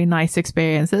had really nice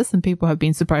experiences and people have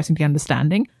been surprisingly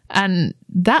understanding. And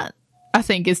that, I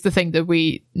think, is the thing that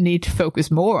we need to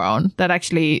focus more on, that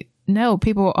actually, no,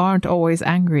 people aren't always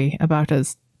angry about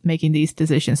us making these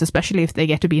decisions, especially if they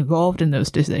get to be involved in those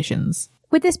decisions.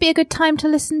 Would this be a good time to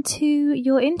listen to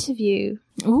your interview?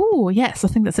 Oh, yes, I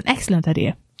think that's an excellent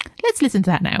idea. Let's listen to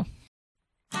that now.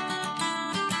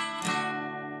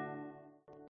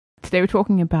 Today we're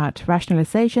talking about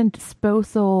rationalization,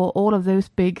 disposal, all of those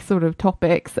big sort of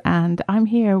topics. And I'm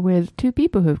here with two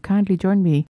people who have kindly joined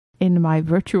me in my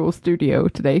virtual studio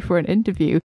today for an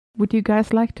interview. Would you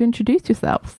guys like to introduce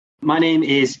yourselves? My name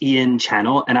is Ian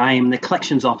Channell, and I am the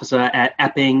collections officer at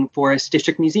Epping Forest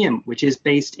District Museum, which is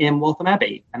based in Waltham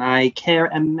Abbey, and I care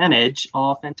and manage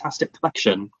our fantastic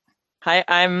collection. Hi,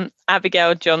 I'm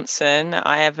Abigail Johnson.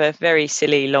 I have a very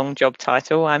silly long job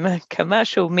title. I'm a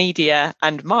commercial media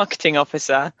and marketing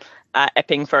officer at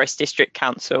Epping Forest District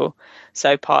Council.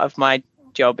 So part of my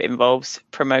job involves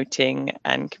promoting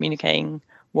and communicating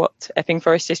what Epping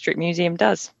Forest District Museum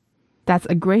does. That's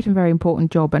a great and very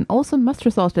important job, and also must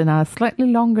result in a slightly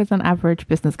longer than average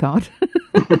business card.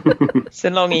 It's a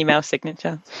long email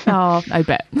signature. Oh, I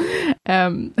bet.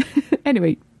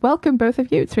 Anyway, welcome both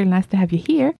of you. It's really nice to have you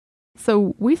here.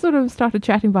 So we sort of started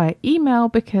chatting via email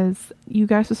because you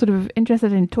guys were sort of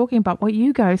interested in talking about what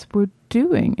you guys were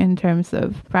doing in terms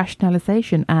of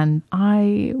rationalization, and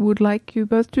I would like you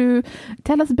both to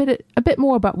tell us a bit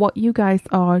more about what you guys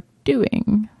are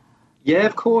doing. Yeah,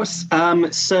 of course.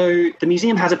 So the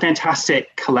museum has a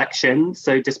fantastic collection,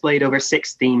 so displayed over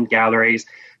 6 themed galleries.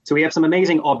 So we have some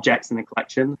amazing objects in the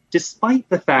collection. Despite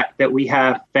the fact that we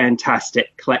have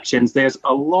fantastic collections, there's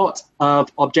a lot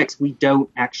of objects we don't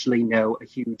actually know a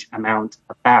huge amount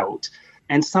about.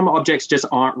 And some objects just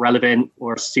aren't relevant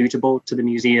or suitable to the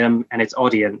museum and its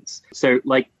audience. So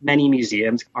like many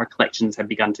museums, our collections have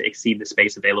begun to exceed the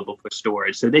space available for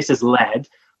storage. So this has led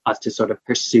us to sort of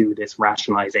pursue this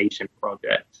rationalization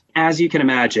project. As you can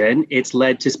imagine, it's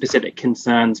led to specific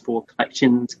concerns for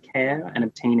collections care and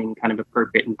obtaining kind of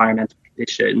appropriate environmental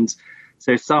conditions.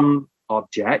 So some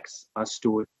objects are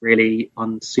stored really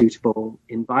unsuitable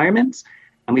environments,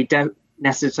 and we don't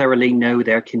necessarily know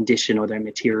their condition or their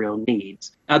material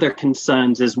needs. Other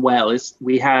concerns as well is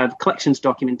we have collections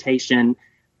documentation,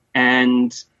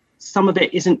 and some of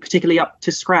it isn't particularly up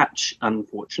to scratch,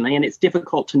 unfortunately, and it's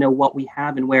difficult to know what we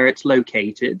have and where it's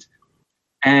located.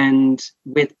 And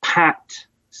with packed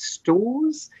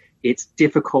stores, it's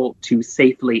difficult to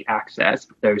safely access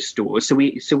those stores. So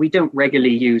we don't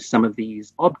regularly use some of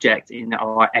these objects in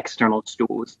our external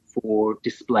stores for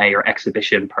display or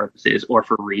exhibition purposes or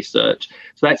for research.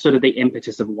 So that's sort of the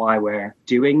impetus of why we're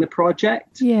doing the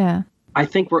project. Yeah. I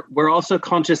think we're also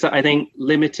conscious that I think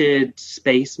limited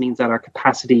space means that our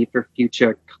capacity for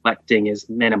future collecting is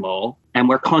minimal. And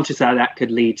we're conscious that could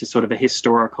lead to sort of a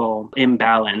historical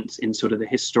imbalance in sort of the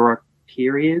historic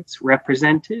periods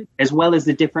represented, as well as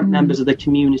the different members of the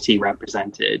community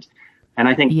represented. And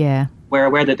I think we're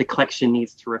aware that the collection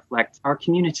needs to reflect our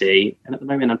community. And at the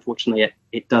moment, unfortunately,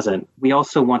 it doesn't. We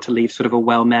also want to leave sort of a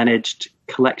well-managed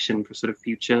collection for sort of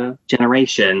future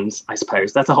generations, I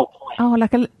suppose. That's the whole point. Oh,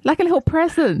 like a little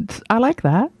present. I like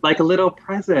that. Like a little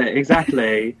present,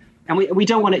 exactly. And we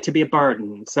don't want it to be a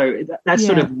burden. So that's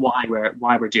sort of why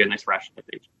we're doing this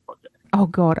rationalization project. Oh,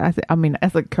 God. I mean,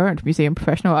 as a current museum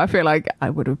professional, I feel like I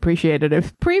would have appreciated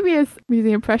if previous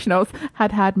museum professionals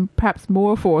had perhaps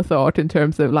more forethought in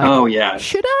terms of like,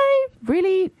 should I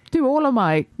really do all of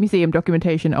my museum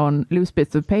documentation on loose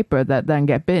bits of paper that then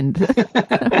get binned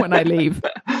when I leave?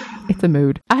 It's a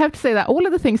mood. I have to say that all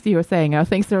of the things that you were saying are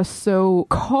things that are so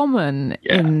common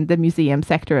in the museum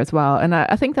sector as well. And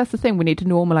I think that's the thing. We need to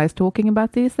normalize talking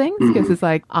about these things because it's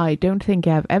like, I don't think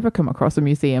I've ever come across a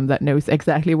museum that knows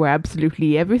exactly where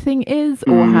absolutely everything is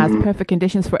or has perfect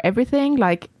conditions for everything.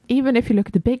 Like, even if you look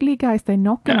at the big league guys, they're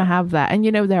not going to have that. And,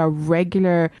 you know, there are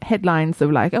regular headlines of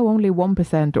like, oh, only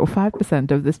 1% or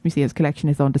 5% of this museum's collection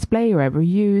is on display or ever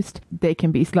used. They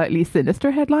can be slightly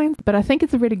sinister headlines. But I think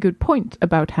it's a really good point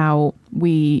about how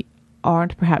we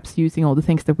aren't perhaps using all the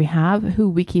things that we have, who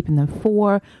we keeping them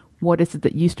for, what is it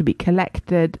that used to be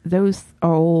collected. Those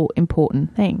are all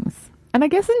important things. And I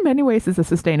guess in many ways it's a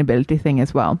sustainability thing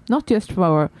as well. Not just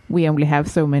for we only have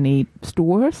so many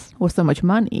stores or so much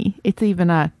money. It's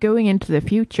even going into the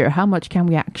future. How much can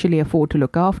we actually afford to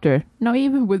look after? Not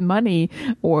even with money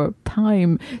or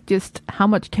time. Just how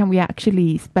much can we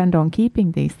actually spend on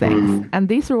keeping these things? And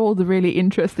these are all the really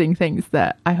interesting things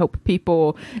that I hope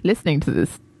people listening to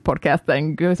this podcast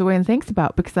then goes away and thinks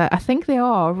about, because I think they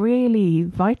are really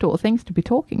vital things to be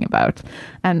talking about.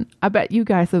 And I bet you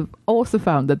guys have also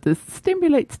found that this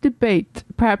stimulates debate,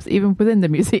 perhaps even within the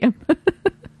museum.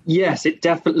 Yes, it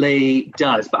definitely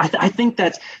does. But I think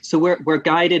that's, so we're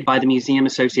guided by the Museum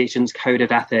Association's Code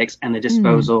of Ethics and the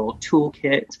Disposal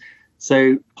Toolkit.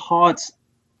 So parts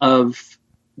of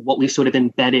what we've sort of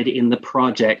embedded in the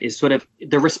project is sort of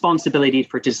the responsibility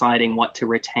for deciding what to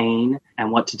retain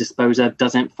and what to dispose of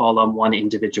doesn't fall on one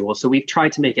individual. So we've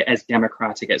tried to make it as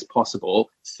democratic as possible.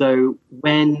 So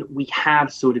when we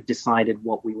have sort of decided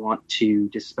what we want to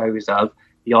dispose of,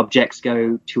 the objects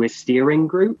go to a steering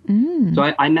group. So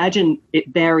I imagine it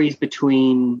varies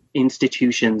between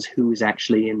institutions who's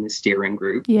actually in the steering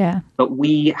group. Yeah. But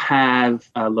we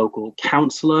have a local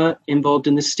counsellor involved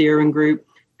in the steering group,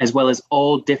 as well as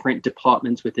all different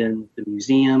departments within the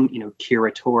museum,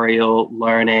 curatorial,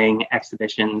 learning,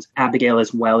 exhibitions. Abigail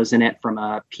as well is in it from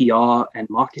a PR and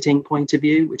marketing point of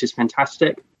view, which is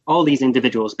fantastic. All these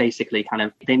individuals basically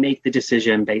they make the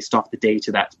decision based off the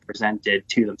data that's presented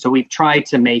to them. So we've tried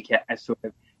to make it as sort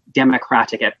of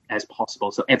democratic as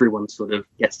possible, so everyone sort of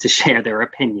gets to share their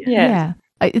opinion. Yeah.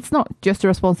 It's not just a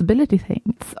responsibility thing.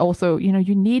 It's also,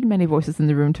 you need many voices in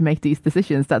the room to make these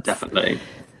decisions. That's definitely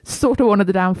sort of one of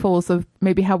the downfalls of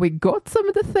maybe how we got some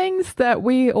of the things that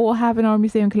we all have in our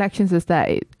museum collections, is that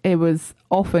it was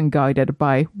often guided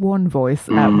by one voice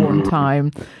at one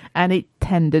time, and it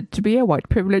tended to be a white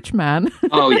privileged man.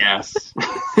 Oh, yes.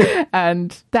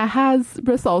 And that has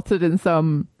resulted in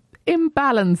some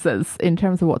imbalances in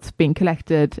terms of what's being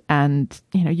collected, and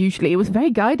usually it was very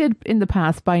guided in the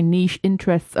past by niche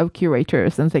interests of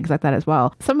curators and things like that as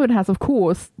well. Some of it has of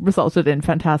course resulted in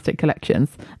fantastic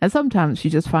collections, and sometimes you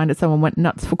just find that someone went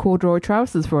nuts for corduroy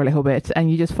trousers for a little bit,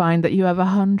 and you just find that you have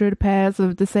 100 pairs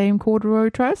of the same corduroy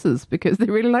trousers because they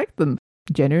really like them.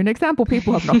 Genuine example,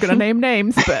 people. I'm not going to name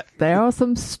names, but there are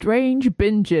some strange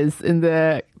binges in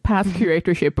the past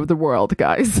curatorship of the world,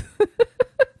 guys.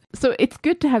 So it's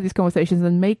good to have these conversations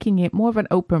and making it more of an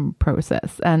open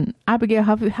process. And Abigail,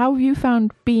 how have you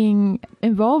found being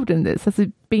involved in this? Has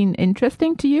it been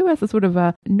interesting to you as a sort of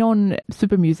a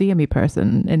non-super museum-y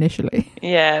person initially?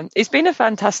 Yeah, it's been a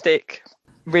fantastic,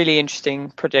 really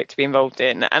interesting project to be involved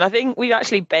in. And I think we've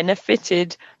actually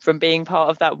benefited from being part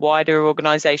of that wider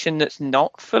organisation that's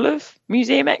not full of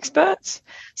museum experts.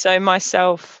 So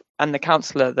myself and the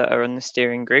counsellor that are on the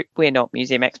steering group, we're not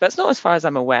museum experts, not as far as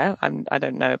I'm aware. I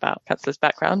don't know about counsellor's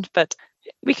background, but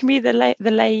we can be the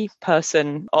lay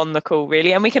person on the call,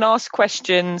 really. And we can ask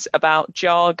questions about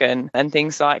jargon and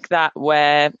things like that,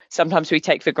 where sometimes we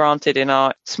take for granted in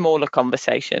our smaller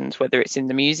conversations, whether it's in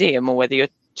the museum or whether you're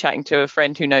chatting to a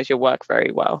friend who knows your work very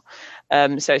well.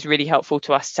 So it's really helpful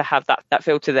to us to have that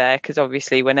filter there, because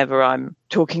obviously whenever I'm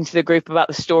talking to the group about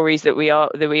the stories that we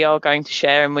are going to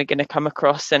share and we're going to come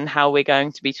across and how we're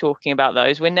going to be talking about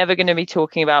those, we're never going to be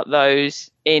talking about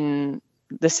those in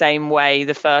the same way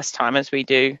the first time as we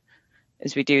do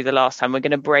the last time. We're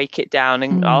going to break it down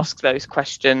and ask those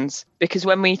questions, because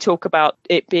when we talk about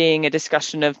it being a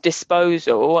discussion of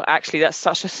disposal, actually that's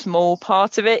such a small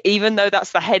part of it. Even though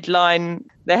that's the headline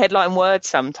word,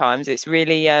 sometimes it's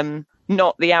really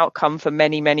not the outcome for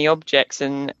many objects.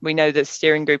 And we know that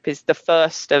steering group is the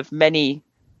first of many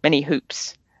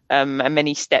hoops and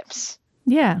many steps.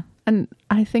 Yeah, and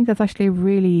I think that's actually a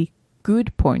really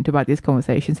good point about these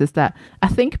conversations, is that I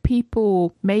think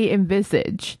people may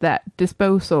envisage that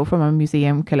disposal from a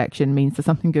museum collection means that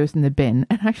something goes in the bin,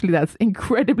 and actually that's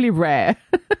incredibly rare.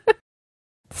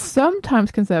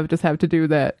 Sometimes conservators have to do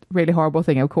that really horrible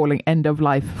thing of calling end of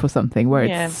life for something where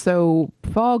it's so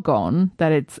far gone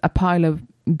that it's a pile of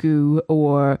goo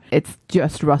or it's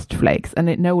just rust flakes, and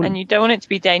you don't want it to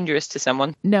be dangerous to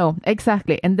someone. No,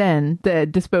 exactly. And then the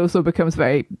disposal becomes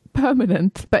very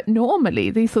permanent. But normally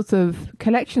these sorts of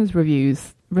collections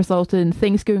reviews result in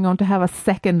things going on to have a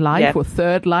second life or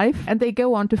third life, and they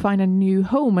go on to find a new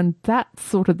home, and that's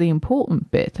sort of the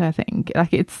important bit, I think.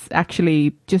 Like, it's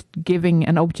actually just giving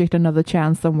an object another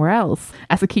chance somewhere else.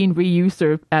 As a keen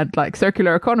reuser and like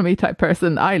circular economy type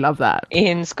person, I love that.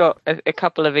 Ian's got a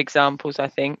couple of examples, I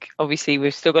think. Obviously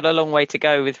we've still got a long way to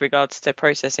go with regards to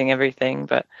processing everything,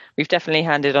 but we've definitely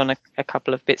handed on a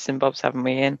couple of bits and bobs, haven't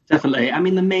we, Ian? Definitely. I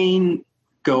mean, the main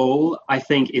goal, I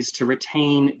think, is to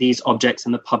retain these objects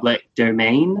in the public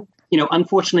domain.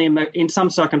 Unfortunately, in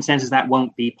some circumstances that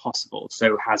won't be possible,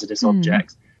 so hazardous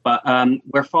objects. But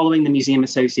we're following the Museum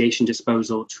Association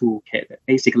disposal toolkit that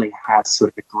basically has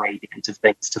sort of a gradient of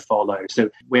things to follow.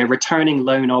 So we're returning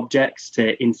loan objects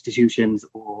to institutions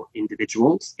or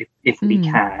individuals if we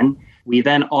can. We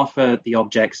then offer the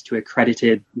objects to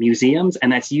accredited museums,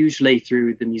 and that's usually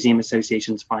through the Museum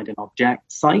Association's Find an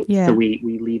Object site. Yeah. So we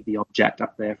leave the object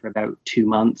up there for about 2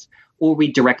 months, or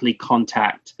we directly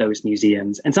contact those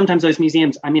museums. And sometimes those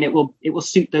museums, I mean, it will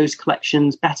suit those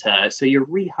collections better. So you're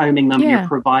rehoming them, you're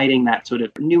providing that sort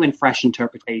of new and fresh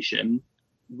interpretation.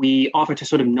 we offer to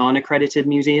sort of non-accredited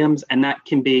museums, and that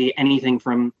can be anything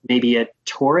from maybe a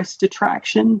tourist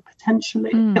attraction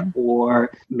potentially,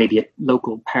 or maybe a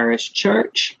local parish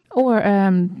church. Or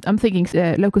I'm thinking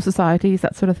local societies,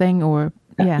 that sort of thing, or...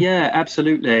 Yeah,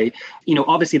 absolutely.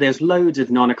 Obviously there's loads of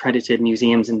non-accredited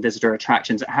museums and visitor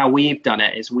attractions. How we've done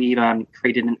it is we've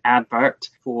created an advert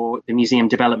for the museum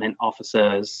development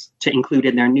officers to include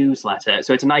in their newsletter.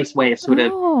 So it's a nice way of sort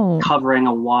of covering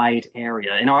a wide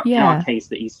area. In our case,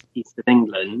 the east of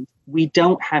England, we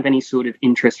don't have any sort of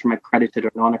interest from accredited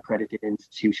or non-accredited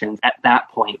institutions. At that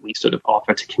point, we sort of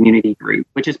offer to community group,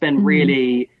 which has been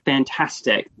really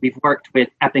fantastic. We've worked with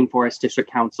Epping Forest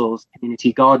District Council's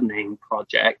community gardening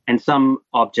project, and some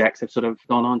objects have sort of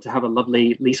gone on to have a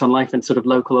lovely lease on life and sort of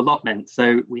local allotment.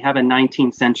 So we have a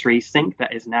 19th century sink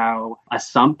that is now a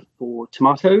sump for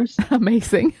tomatoes.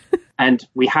 Amazing. And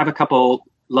we have a couple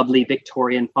lovely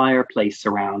Victorian fireplace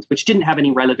surrounds, which didn't have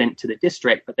any relevant to the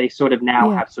district, but they sort of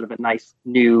now have sort of a nice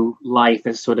new life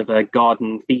as sort of a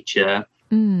garden feature,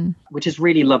 which is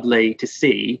really lovely to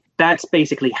see. That's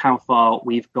basically how far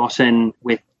we've gotten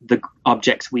with the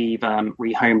objects we've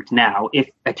rehomed now. If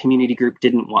a community group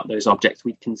didn't want those objects,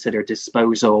 we'd consider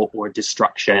disposal or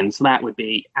destruction. So that would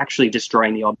be actually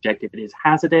destroying the object if it is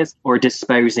hazardous, or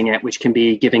disposing it, which can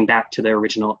be giving back to the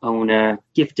original owner,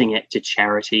 gifting it to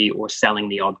charity, or selling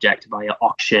the object via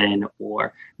auction,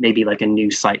 or maybe like a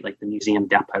new site like the Museum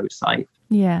Depot site.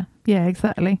 Yeah,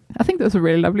 exactly. I think those are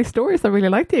really lovely stories. I really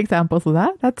like the examples of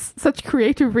that. That's such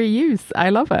creative reuse. I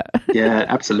love it. Yeah,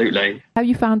 absolutely. Have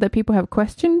you found that people have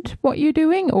questioned what you're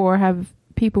doing, or have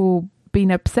people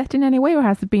been upset in any way, or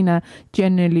has it been a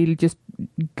generally just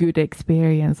good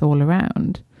experience all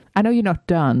around? I know you're not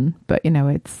done, but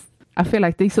I feel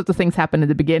like these sorts of things happen in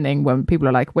the beginning when people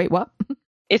are like, wait, what?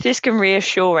 If this can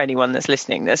reassure anyone that's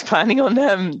listening that's planning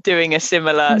on doing a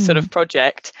similar sort of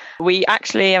project, we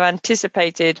actually have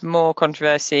anticipated more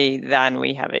controversy than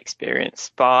we have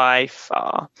experienced by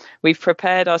far. We've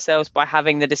prepared ourselves by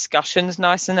having the discussions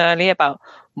nice and early about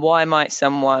why might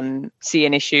someone see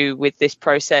an issue with this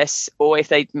process, or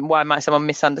why might someone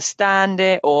misunderstand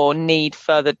it or need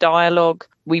further dialogue.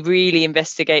 We really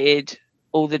investigated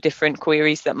all the different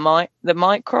queries that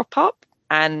might crop up,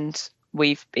 and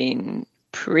we've been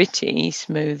pretty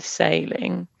smooth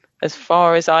sailing as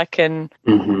far as I can.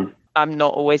 I'm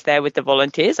not always there with the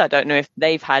volunteers. I don't know if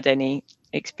they've had any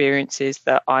experiences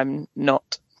that I'm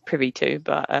not privy to,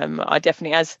 but I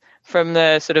definitely, as from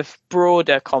the sort of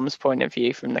broader comms point of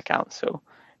view from the council,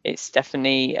 it's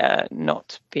definitely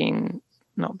not been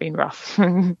rough.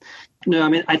 No, I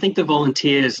mean, I think the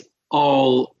volunteers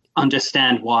all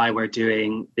understand why we're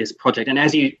doing this project, and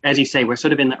as you say, we're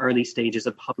sort of in the early stages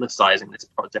of publicizing this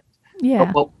project.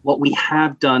 Yeah. But what we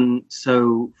have done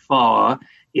so far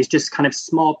is just kind of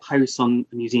small posts on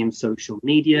the museum's social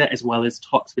media, as well as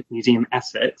talks with museum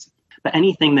assets. But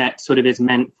anything that sort of is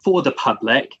meant for the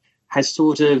public has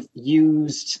sort of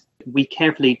we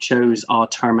carefully chose our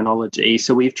terminology.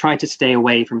 So we've tried to stay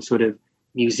away from sort of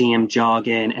museum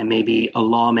jargon and maybe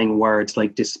alarming words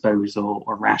like disposal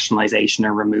or rationalisation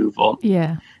or removal.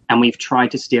 Yeah. And we've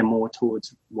tried to steer more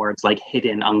towards words like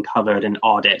hidden, uncovered, and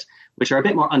audit, which are a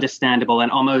bit more understandable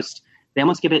and they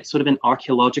almost give it sort of an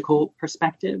archaeological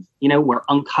perspective. We're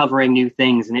uncovering new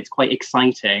things and it's quite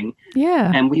exciting.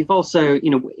 Yeah. And we've also,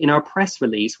 in our press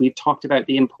release, we've talked about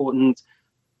the importance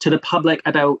to the public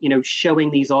about,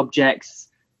 showing these objects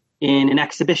in an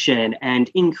exhibition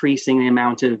and increasing the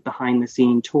amount of behind the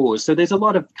scene tours. So there's a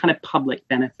lot of kind of public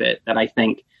benefit that I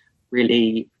think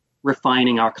really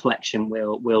refining our collection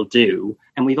will do.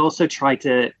 And we've also tried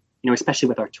to, especially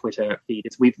with our Twitter feed,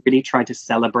 we've really tried to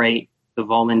celebrate the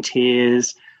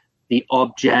volunteers, the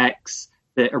objects,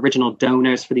 the original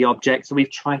donors for the objects. So we've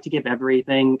tried to give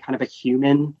everything kind of a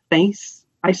human face,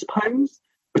 I suppose,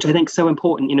 which I think is so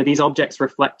important. These objects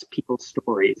reflect people's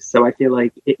stories. So I feel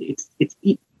like it's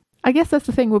I guess that's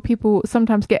the thing where people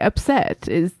sometimes get upset,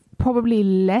 is probably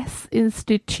less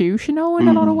institutional in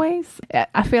a lot of ways.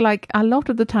 I feel like a lot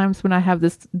of the times when I have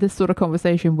this sort of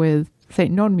conversation with, say,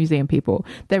 non-museum people,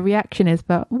 their reaction is,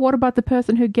 but what about the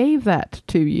person who gave that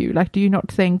to you? Like, do you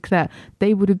not think that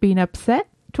they would have been upset?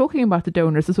 Talking about the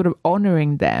donors is sort of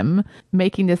honouring them,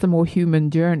 making this a more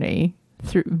human journey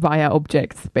via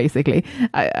objects, basically.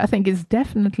 I think is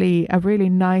definitely a really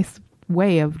nice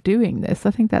way of doing this.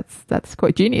 I think that's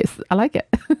quite genius. I like it.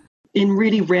 In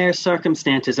really rare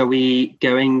circumstances, are we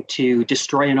going to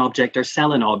destroy an object or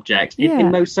sell an object? Yeah.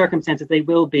 In most circumstances, they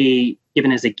will be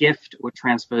given as a gift or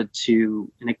transferred to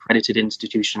an accredited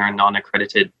institution or a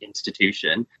non-accredited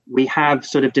institution. We have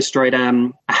sort of destroyed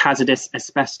a hazardous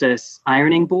asbestos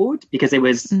ironing board because it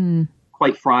was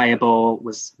quite friable,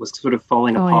 was sort of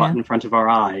falling apart in front of our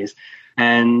eyes.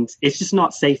 And it's just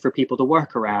not safe for people to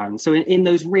work around. So in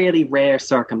those really rare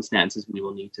circumstances, we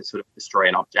will need to sort of destroy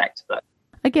an object. But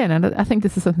again, and I think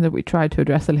this is something that we tried to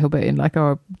address a little bit in like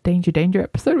our danger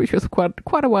episode, which was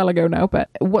quite a while ago now. But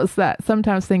what's that?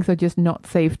 Sometimes things are just not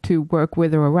safe to work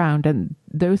with or around, and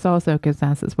those are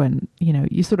circumstances when, you know,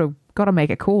 you sort of got to make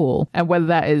a call. And whether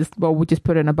that is, well, we just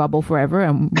put it in a bubble forever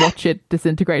and watch it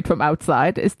disintegrate from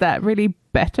outside, is that really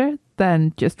better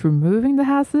than just removing the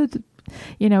hazard?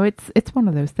 You know, it's one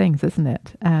of those things, isn't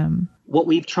it? What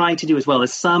we've tried to do as well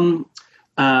is some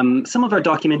of our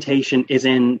documentation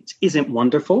isn't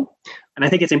wonderful, and I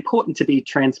think it's important to be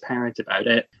transparent about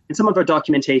it. And some of our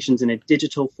documentation's in a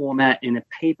digital format, in a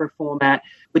paper format,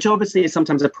 which obviously is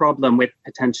sometimes a problem with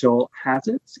potential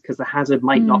hazards because the hazard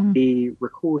might not be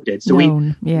recorded. So we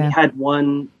had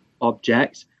one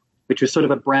object which was sort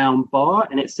of a brown bar,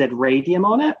 and it said radium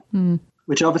on it,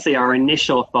 which obviously our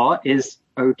initial thought is,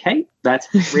 okay, that's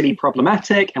really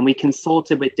problematic. And we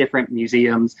consulted with different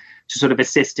museums to sort of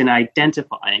assist in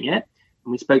identifying it.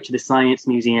 And we spoke to the Science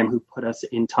Museum, who put us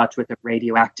in touch with a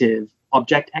radioactive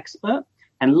object expert.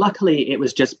 And luckily, it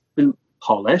was just boot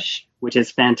polish, which is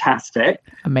fantastic.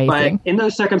 Amazing. But in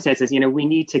those circumstances, you know, we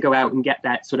need to go out and get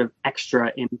that sort of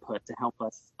extra input to help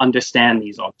us understand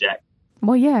these objects.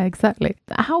 Well, yeah, exactly.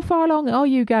 How far along are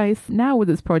you guys now with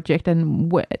this project,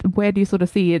 and where do you sort of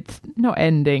see it not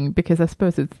ending? Because I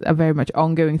suppose it's a very much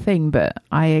ongoing thing, but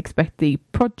I expect the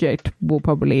project will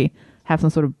probably have some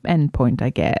sort of end point,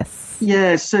 I guess.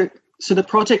 Yeah, so the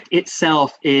project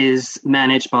itself is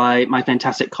managed by my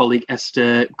fantastic colleague,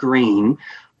 Esther Green.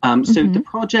 So the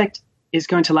project is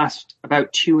going to last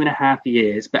about 2.5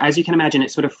 years. But as you can imagine,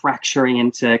 it's sort of fracturing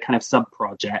into kind of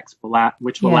sub-projects,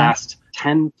 which will last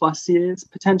 10 plus years,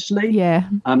 potentially. Yeah.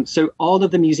 So all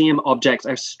of the museum objects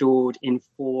are stored in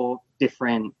 4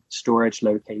 different storage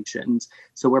locations.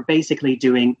 So we're basically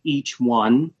doing each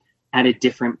one at a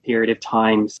different period of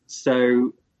time.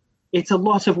 So it's a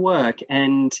lot of work,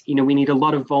 and, you know, we need a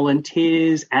lot of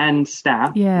volunteers and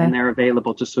staff when they're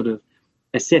available to sort of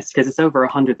assist, because it's over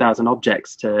 100,000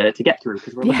 objects to get through,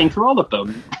 because we're looking through all of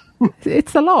them.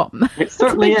 It's a lot. It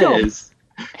certainly is.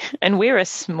 And we're a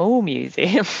small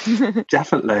museum.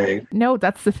 Definitely. No,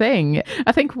 that's the thing.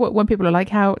 I think when people are like,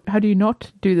 how do you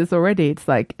not do this already? It's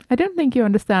like, I don't think you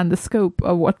understand the scope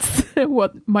of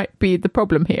what might be the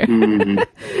problem here.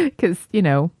 Because, you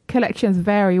know, collections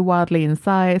vary wildly in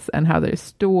size and how they're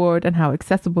stored and how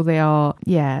accessible they are.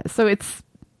 Yeah, so it's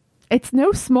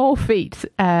no small feat,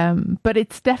 but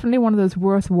it's definitely one of those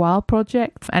worthwhile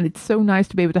projects. And it's so nice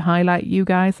to be able to highlight you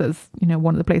guys as, you know,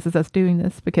 one of the places that's doing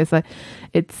this, because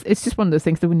it's just one of those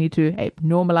things that we need to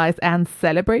normalize and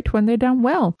celebrate when they're done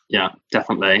well. Yeah,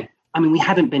 definitely. I mean, we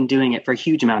hadn't been doing it for a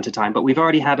huge amount of time, but we've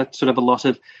already had a lot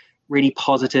of really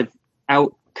positive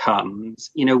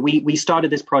outcomes. You know, we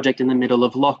started this project in the middle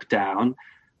of lockdown.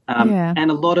 And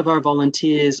a lot of our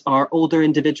volunteers are older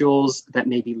individuals that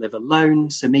maybe live alone,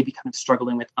 so maybe kind of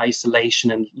struggling with isolation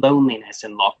and loneliness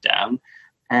in lockdown.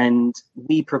 And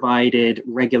we provided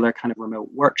regular kind of remote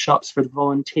workshops for the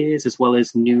volunteers, as well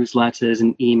as newsletters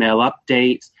and email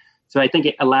updates. So I think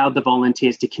it allowed the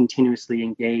volunteers to continuously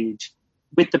engage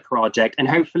with the project and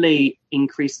hopefully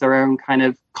increase their own kind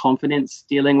of confidence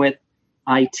dealing with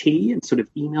IT and sort of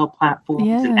email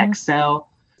platforms and Excel.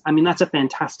 I mean, that's a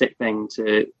fantastic thing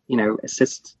to, you know,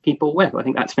 assist people with. I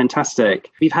think that's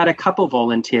fantastic. We've had a couple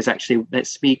volunteers actually that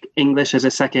speak English as a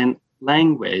second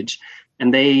language,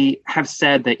 and they have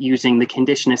said that using the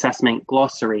condition assessment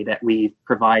glossary that we've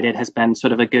provided has been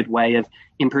sort of a good way of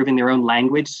improving their own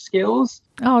language skills.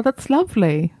 Oh, that's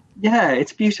lovely. Yeah,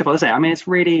 it's beautiful, isn't it? I mean, it's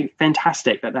really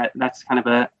fantastic that's kind of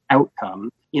an outcome,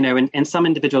 you know, and some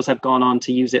individuals have gone on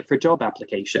to use it for job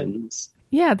applications.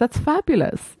 Yeah, that's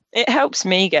fabulous. It helps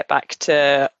me get back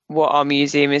to what our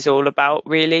museum is all about,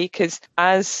 really, because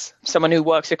as someone who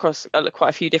works across quite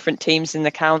a few different teams in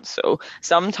the council,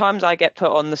 sometimes I get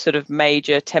put on the sort of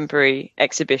major temporary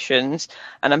exhibitions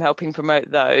and I'm helping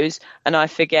promote those, and I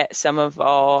forget some of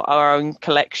our own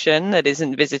collection that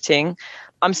isn't visiting.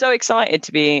 I'm so excited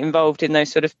to be involved in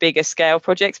those sort of bigger scale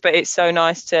projects, but it's so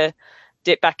nice to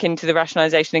dip back into the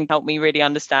rationalisation and help me really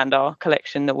understand our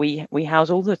collection that we house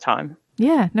all the time.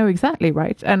 Yeah, no, exactly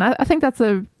right. And I think that's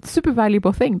a super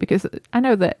valuable thing, because I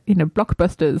know that, you know,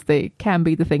 blockbusters, they can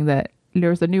be the thing that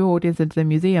lures a new audience into the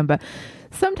museum. But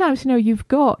sometimes, you know, you've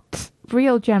got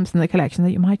real gems in the collection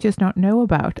that you might just not know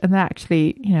about, and that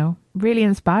actually, you know, really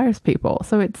inspires people.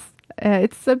 So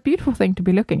it's a beautiful thing to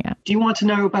be looking at. Do you want to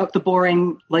know about the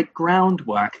boring, like,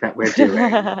 groundwork that we're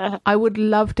doing? I would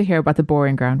love to hear about the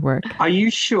boring groundwork. Are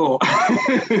you sure?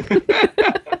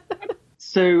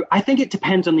 So I think it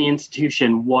depends on the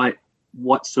institution what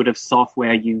sort of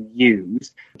software you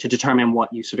use to determine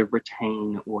what you sort of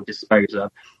retain or dispose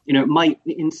of. It might,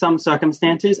 in some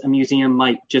circumstances, a museum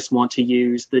might just want to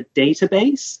use the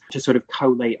database to sort of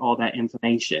collate all that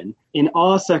information. In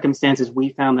our circumstances,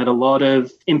 we found that a lot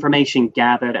of information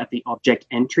gathered at the object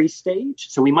entry stage.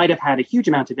 So we might have had a huge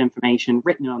amount of information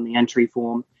written on the entry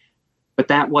form, but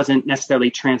that wasn't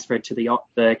necessarily transferred to the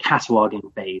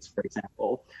cataloging phase, for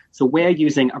example. So we're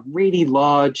using a really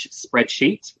large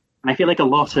spreadsheet. And I feel like a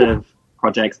lot of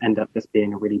projects end up just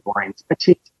being a really boring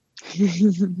spreadsheet.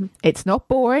 It's not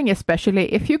boring,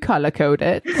 especially if you color code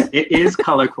it. It is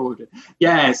color coded.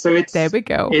 Yeah, so it's there we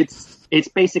go. It's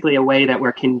basically a way that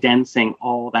we're condensing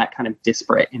all that kind of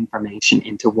disparate information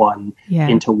into one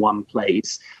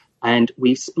place. And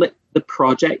we split the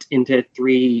project into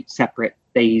 3 separate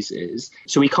phases.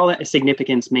 So we call it a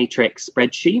significance matrix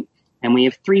spreadsheet. And we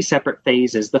have 3 separate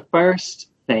phases. The first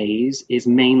phase is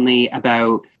mainly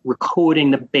about recording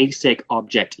the basic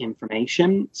object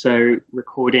information. So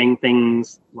recording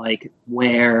things like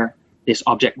where this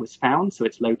object was found, so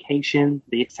its location,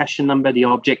 the accession number, the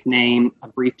object name, a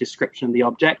brief description of the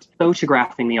object,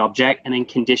 photographing the object, and then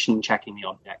condition checking the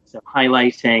object. So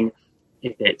highlighting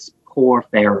if it's poor,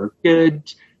 fair, or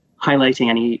good, highlighting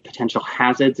any potential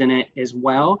hazards in it as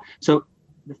well. So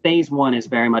the phase 1 is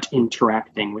very much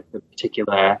interacting with the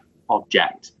particular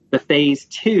object. The phase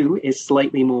 2 is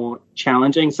slightly more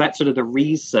challenging. So that's sort of the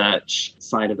research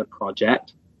side of the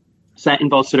project. So that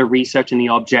involves sort of researching the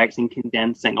objects and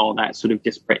condensing all that sort of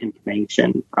disparate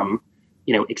information from,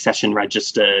 accession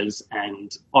registers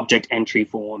and object entry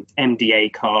forms,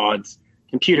 MDA cards,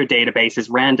 computer databases,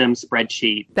 random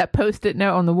spreadsheet. That Post-it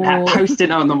note on the wall.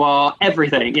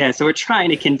 Everything. Yeah. So we're trying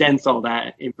to condense all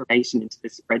that information into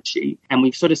this spreadsheet. And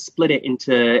we've sort of split it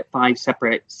into 5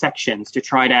 separate sections to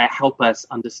try to help us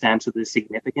understand sort of the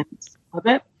significance of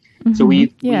it. Mm-hmm. So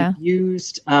we've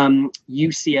used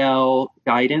UCL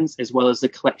guidance as well as the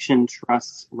Collection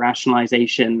Trust's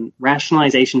Rationalisation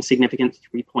Significance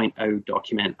 3.0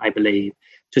 document, I believe,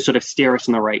 to sort of steer us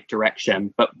in the right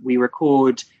direction. But we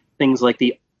record things like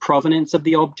the provenance of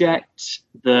the object,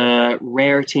 the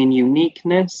rarity and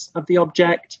uniqueness of the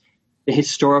object, the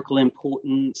historical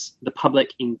importance, the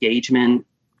public engagement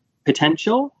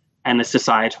potential, and the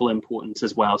societal importance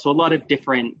as well. So a lot of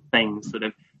different things sort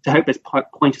of to help us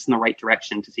point us in the right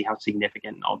direction to see how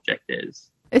significant an object is.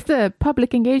 Is the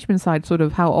public engagement side sort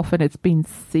of how often it's been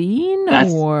seen?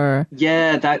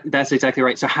 Yeah, that's exactly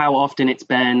right. So how often it's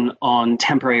been on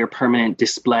temporary or permanent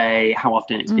display, how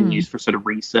often it's been used for sort of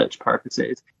research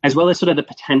purposes, as well as sort of the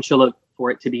potential for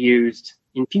it to be used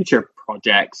in future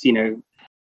projects.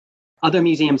 Other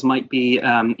museums might be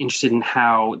interested in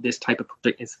how this type of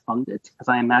project is funded, because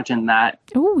I imagine that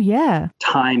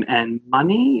time and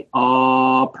money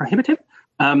are prohibitive.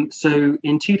 So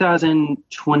in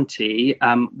 2020,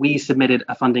 we submitted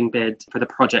a funding bid for the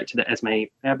project to the Esme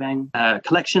Fairbairn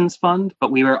Collections Fund, but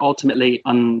we were ultimately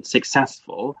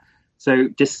unsuccessful. So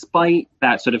despite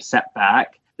that sort of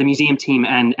setback, the museum team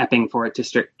and Epping Forest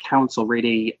District Council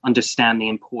really understand the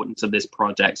importance of this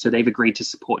project. So they've agreed to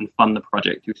support and fund the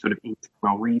project through sort of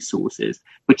internal resources,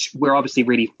 which we're obviously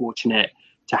really fortunate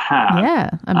to have. Yeah,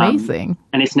 amazing.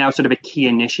 And it's now sort of a key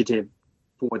initiative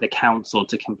for the council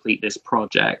to complete this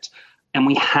project. And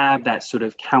we have that sort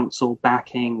of council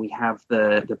backing. We have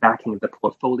the backing of the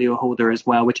portfolio holder as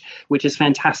well, which is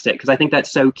fantastic, because I think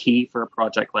that's so key for a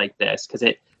project like this, because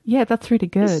that's really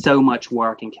good. It's so much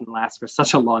work and can last for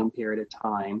such a long period of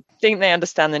time. I think they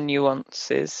understand the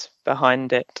nuances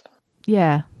behind it.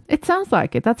 Yeah, it sounds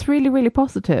like it. That's really, really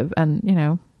positive.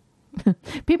 And,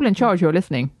 people in charge who are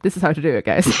listening, this is how to do it,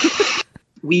 guys.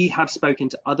 We have spoken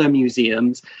to other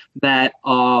museums that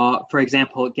are, for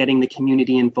example, getting the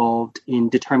community involved in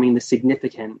determining the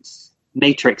significance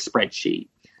matrix spreadsheet.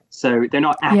 So they're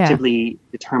not actively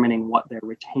determining what they're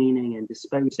retaining and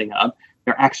disposing of.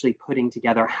 They're actually putting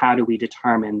together, how do we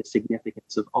determine the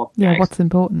significance of objects? Yeah, what's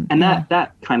important. And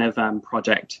that kind of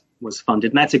project was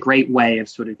funded. And that's a great way of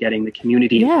sort of getting the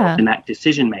community involved in that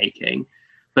decision making.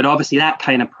 But obviously that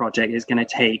kind of project is going to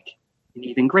take an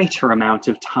even greater amount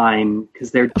of time,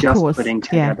 because they're just putting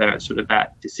together sort of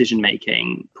that decision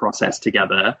making process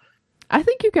together. I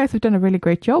think you guys have done a really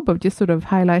great job of just sort of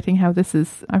highlighting how this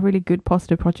is a really good,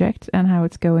 positive project and how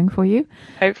it's going for you.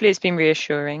 Hopefully it's been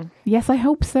reassuring. Yes, I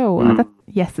hope so.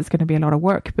 Yes, it's going to be a lot of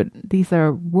work, but these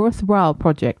are worthwhile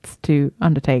projects to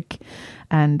undertake,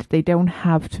 and they don't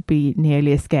have to be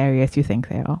nearly as scary as you think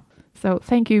they are. So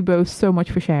thank you both so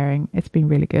much for sharing. It's been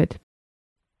really good.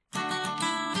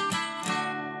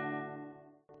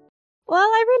 Well,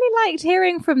 I really liked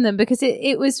hearing from them because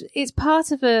it's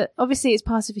part of a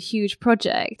huge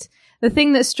project. The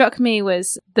thing that struck me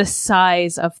was the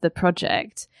size of the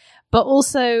project, but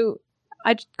also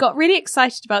I got really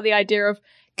excited about the idea of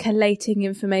collating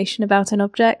information about an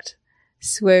object.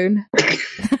 Swoon.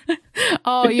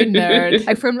 Oh, you nerd.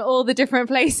 Like from all the different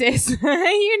places,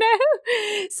 you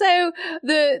know? So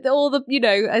all the, you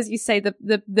know, as you say,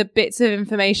 the bits of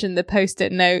information, the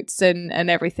post-it notes and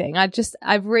everything.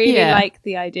 I really like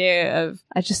the idea of,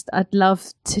 I'd love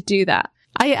to do that.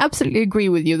 I absolutely agree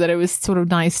with you that it was sort of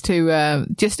nice to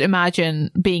just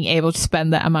imagine being able to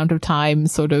spend that amount of time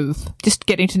sort of just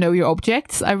getting to know your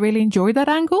objects. I really enjoyed that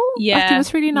angle. Yeah. I think it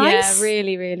was really nice. Yeah,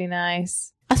 really, really nice.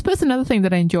 I suppose another thing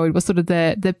that I enjoyed was sort of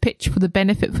the pitch for the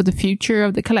benefit for the future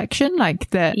of the collection. Like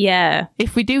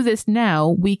if we do this now,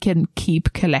 we can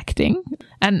keep collecting.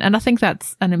 And I think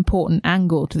that's an important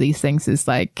angle to these things is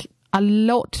like a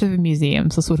lot of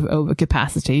museums are sort of over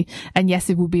capacity. And yes,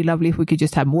 it would be lovely if we could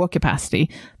just have more capacity,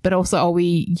 but also are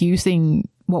we using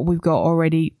what we've got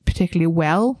already particularly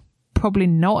well? Probably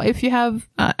not if you have,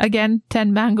 again,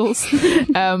 10 mangles.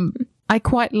 I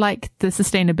quite like the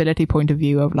sustainability point of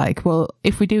view of like, well,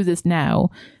 if we do this now,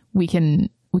 we can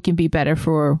be better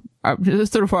for our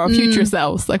future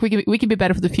selves. Like we can be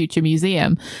better for the future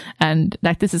museum. And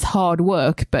like, this is hard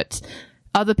work, but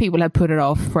other people have put it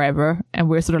off forever and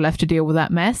we're sort of left to deal with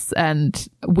that mess. And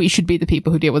we should be the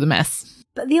people who deal with the mess.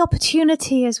 But the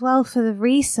opportunity as well for the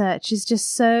research is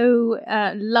just so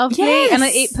lovely. Yes, and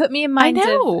it put me in mind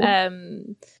of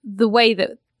the way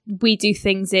that we do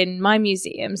things in my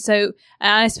museum. So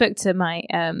I spoke to my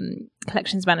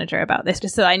collections manager about this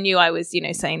just so I knew I was, you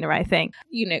know, saying the right thing.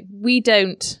 You know, we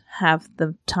don't have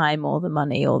the time or the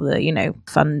money or the, you know,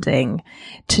 funding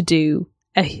to do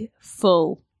a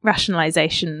full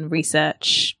rationalisation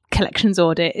research collections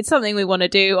audit. It's something we want to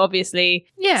do, obviously.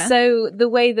 Yeah. So the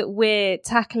way that we're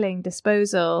tackling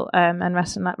disposal and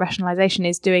rationalisation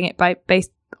is doing it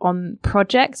based on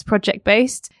project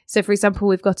based. So for example,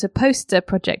 we've got a poster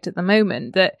project at the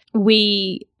moment that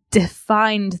we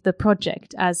defined the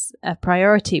project as a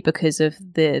priority because of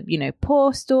the, you know,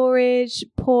 poor storage,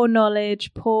 poor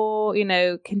knowledge, poor, you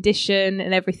know, condition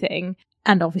and everything.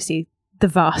 And obviously the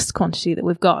vast quantity that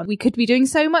we've got. We could be doing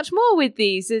so much more with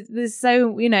these. There's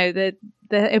so, you know, the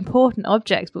important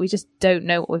objects, but we just don't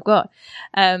know what we've got.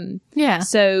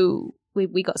 So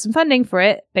we got some funding for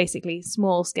it, basically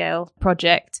small scale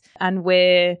project, and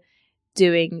we're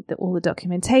doing all the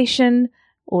documentation,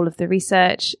 all of the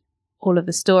research, all of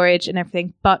the storage and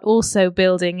everything, but also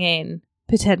building in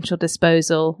potential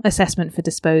disposal, assessment for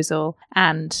disposal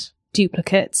and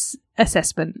duplicates,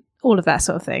 assessment, all of that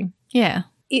sort of thing. Yeah.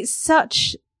 It's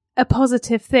such a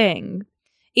positive thing.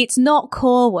 It's not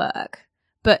core work,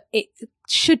 but it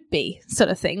should be sort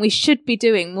of thing. We should be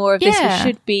doing more of this. We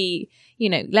should be, you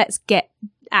know, let's get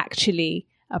actually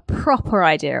a proper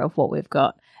idea of what we've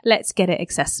got. Let's get it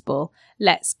accessible.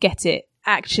 Let's get it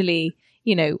actually,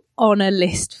 you know, on a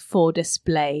list for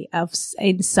display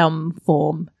in some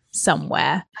form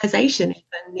somewhere. Digitization,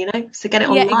 even, you know, so get it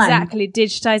online. Yeah, exactly.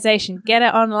 Digitization. Get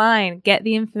it online. Get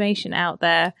the information out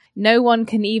there. No one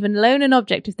can even loan an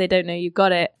object if they don't know you've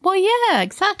got it. Well, yeah,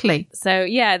 exactly. So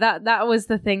yeah, that was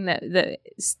the thing that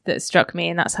struck me,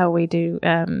 and that's how we do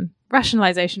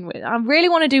rationalization. I really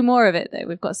want to do more of it though.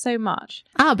 We've got so much.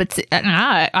 But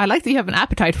I like that you have an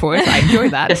appetite for it. I enjoy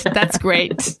that. That's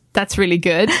great. That's really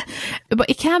good. But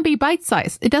it can be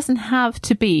bite-sized. It doesn't have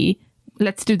to be,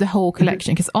 let's do the whole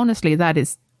collection, because honestly, that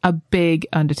is a big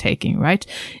undertaking, right?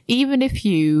 Even if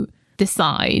you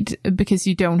decide, because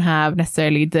you don't have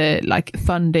necessarily the like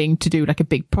funding to do like a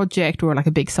big project or like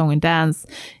a big song and dance,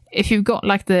 if you've got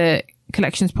like the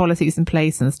collections policies in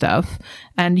place and stuff,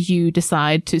 and you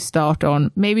decide to start on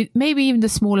maybe even the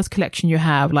smallest collection you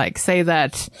have, like say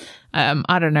that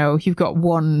I don't know, you've got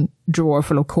one drawer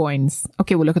full of coins.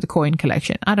 Okay, we'll look at the coin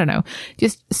collection. I don't know.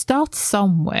 Just start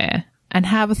somewhere and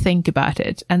have a think about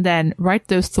it, and then write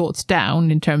those thoughts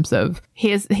down in terms of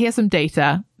here's some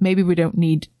data. Maybe we don't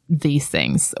need these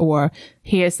things, or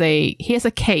here's a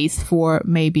case for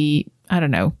maybe, I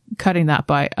don't know, cutting that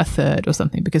by a third or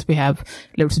something because we have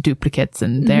loads of duplicates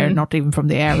and they're not even from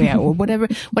the area, or whatever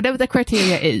the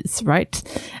criteria is, right?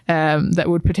 That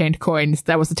would pertain to coins.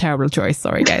 That was a terrible choice.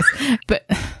 Sorry, guys. But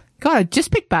God, I just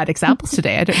picked bad examples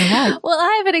today. I don't know why. Well,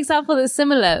 I have an example that's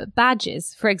similar.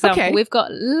 Badges, for example. Okay. We've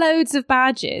got loads of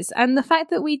badges, and the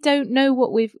fact that we don't know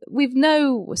what we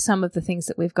know some of the things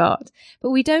that we've got,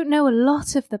 but we don't know a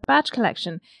lot of the badge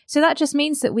collection. So that just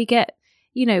means that we get,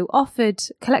 you know, offered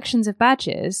collections of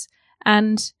badges,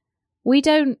 and we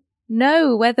don't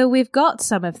know whether we've got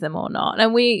some of them or not.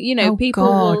 And people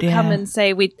will come and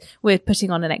say, we're putting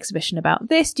on an exhibition about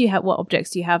this. What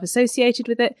objects do you have associated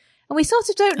with it? And we sort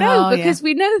of don't know because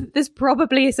we know there's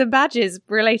probably some badges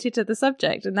related to the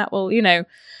subject, and that will,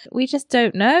 we just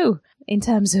don't know in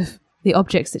terms of the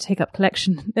objects that take up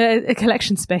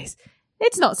collection space.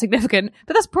 It's not significant,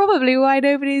 but that's probably why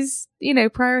nobody's,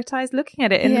 prioritized looking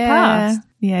at it in the past.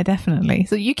 Yeah, definitely.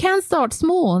 So you can start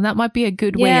small, and that might be a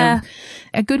good way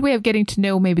of getting to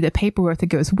know maybe the paperwork that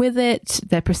goes with it,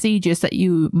 the procedures that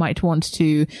you might want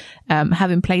to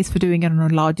have in place for doing it on a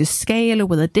larger scale or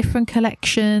with a different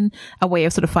collection, a way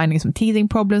of sort of finding some teething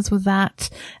problems with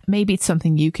that. Maybe it's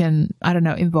something you can,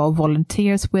 involve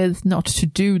volunteers with, not to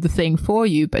do the thing for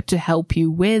you, but to help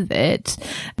you with it,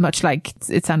 much like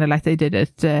it sounded like they did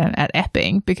it at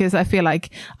Epping, because I feel like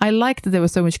I liked that there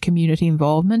was so much community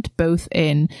involvement, both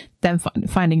in them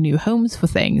finding new homes for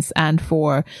things and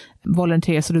for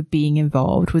volunteers sort of being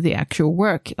involved with the actual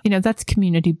work. That's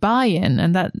community buy-in,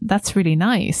 and that's really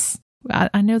nice.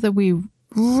 I know that we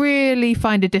really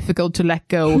find it difficult to let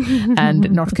go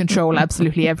and not control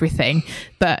absolutely everything,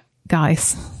 but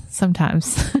guys,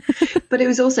 sometimes. But it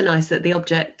was also nice that the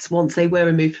objects, once they were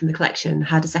removed from the collection,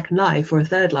 had a second life or a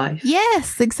third life.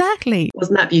 Yes, exactly.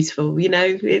 Wasn't that beautiful? We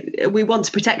want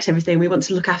to protect everything, we want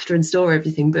to look after and store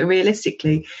everything, but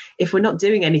realistically, if we're not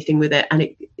doing anything with it and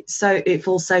it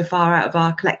falls so far out of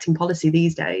our collecting policy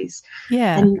these days,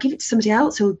 and give it to somebody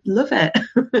else who'll love it.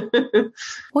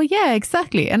 Well, yeah,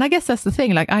 exactly. And I guess that's the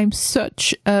thing. Like, I'm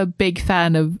such a big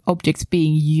fan of objects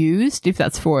being used, if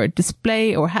that's for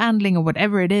display or handling or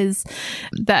whatever it is,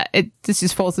 that this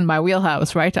just falls in my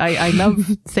wheelhouse, right? I love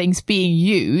things being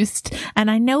used, and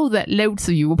I know that loads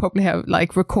of you will probably have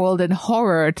recoiled in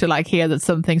horror to hear that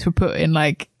some things were put in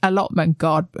allotment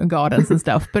gardens and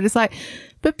stuff, but it's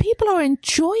but people are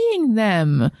enjoying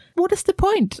them. What is the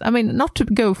point? I mean, not to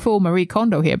go full Marie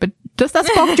Kondo here, but does that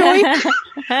spark joy?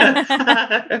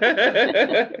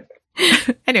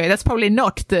 Anyway, that's probably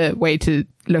not the way to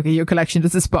look at your collection.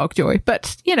 Does it spark joy?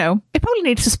 But, it probably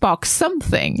needs to spark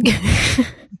something.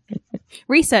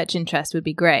 Research interest would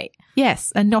be great.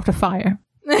 Yes, and not a fire.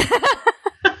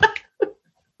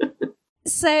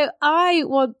 So I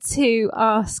want to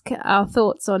ask our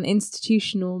thoughts on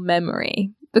institutional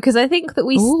memory, because I think that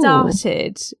we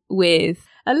started with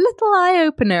a little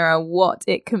eye-opener on what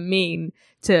it can mean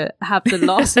to have the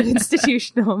loss of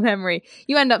institutional memory.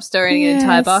 You end up storing an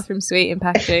entire bathroom suite in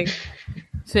packaging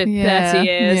for 30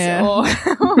 years or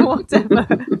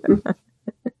whatever.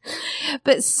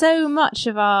 But so much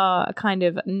of our kind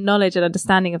of knowledge and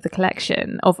understanding of the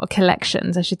collections,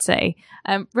 I should say,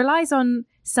 relies on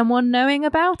someone knowing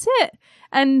about it.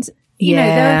 And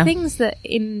there are things that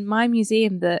in my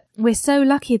museum that we're so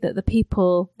lucky that the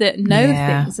people that know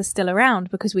things are still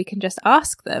around, because we can just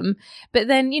ask them. But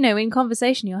then, in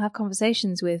conversation, you'll have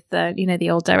conversations with, the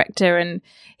old director, and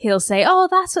he'll say, oh,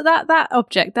 that's that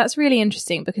object. That's really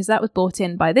interesting because that was bought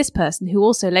in by this person who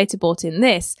also later bought in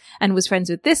this and was friends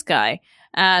with this guy.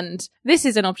 And this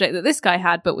is an object that this guy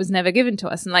had, but was never given to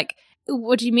us. And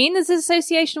what do you mean there's an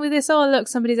association with this? Oh, look,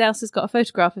 somebody else has got a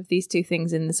photograph of these two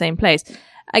things in the same place.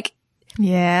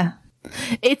 Yeah.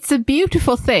 It's a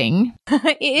beautiful thing.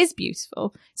 It is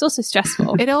beautiful. It's also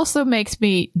stressful. It also makes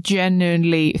me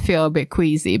genuinely feel a bit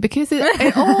queasy because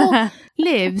it all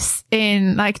lives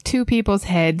in two people's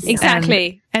heads.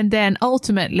 Exactly. And then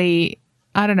ultimately,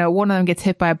 I don't know, one of them gets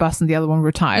hit by a bus and the other one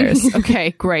retires.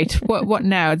 Okay, great. What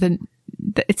now? Then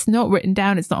it's not written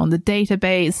down. It's not on the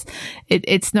database.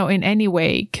 It's not in any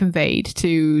way conveyed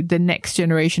to the next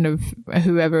generation of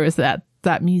whoever is that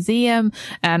museum,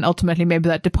 and ultimately maybe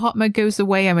that department goes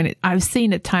away. I mean, I've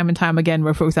seen it time and time again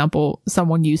where, for example,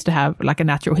 someone used to have a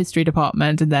natural history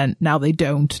department and then now they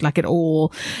don't at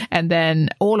all. And then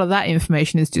all of that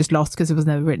information is just lost because it was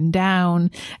never written down.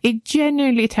 It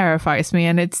genuinely terrifies me.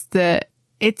 And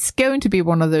it's going to be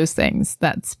one of those things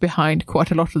that's behind quite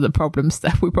a lot of the problems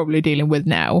that we're probably dealing with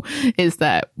now, is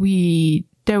that we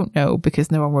don't know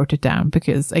because no one wrote it down,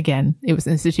 because again, it was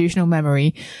institutional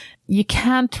memory. You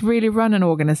can't really run an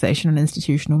organization on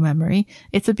institutional memory.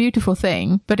 It's a beautiful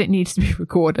thing, but it needs to be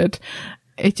recorded.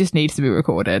 It just needs to be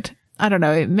recorded. I don't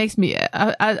know. It makes me,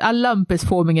 a lump is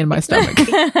forming in my stomach.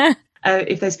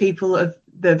 If those people of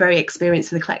the very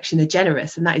experienced in the collection are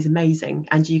generous, and that is amazing,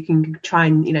 and you can try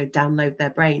and download their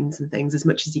brains and things as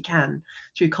much as you can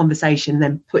through conversation,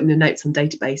 then putting the notes on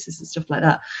databases and stuff like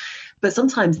that. But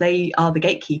sometimes they are the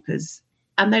gatekeepers,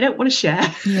 and they don't want to share.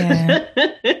 Yeah.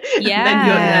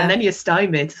 Yeah. And then you're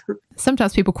stymied.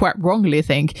 Sometimes people quite wrongly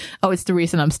think, oh, it's the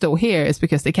reason I'm still here is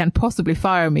because they can't possibly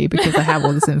fire me because I have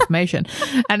all this information.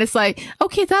 And it's like,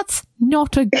 okay, that's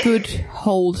not a good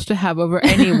hold to have over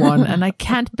anyone. And I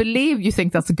can't believe you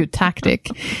think that's a good tactic.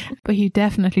 But you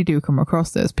definitely do come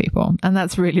across those people. And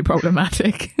that's really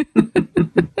problematic.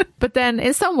 But then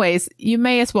in some ways, you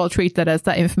may as well treat that as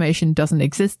that information doesn't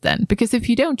exist then. Because if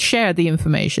you don't share the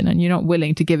information and you're not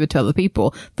willing to give it to other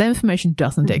people, the information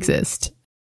doesn't exist.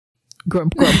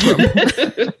 Grump, grump, grump.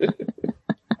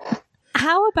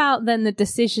 How about then the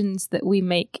decisions that we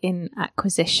make in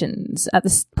acquisitions at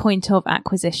the point of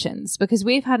acquisitions? Because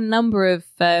we've had a number of,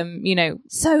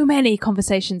 so many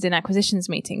conversations in acquisitions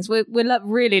meetings. We're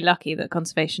really lucky that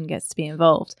conservation gets to be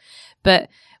involved. But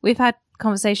we've had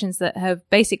conversations that have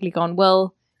basically gone,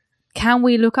 well, can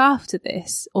we look after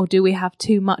this? Or do we have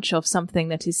too much of something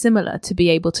that is similar to be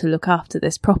able to look after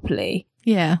this properly?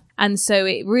 Yeah. And so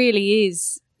it really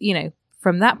is,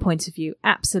 from that point of view,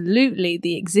 absolutely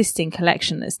the existing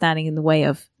collection that's standing in the way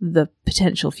of the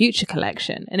potential future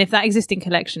collection. And if that existing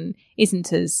collection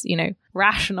isn't as,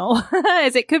 rational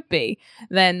as it could be,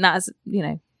 then that's,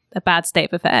 a bad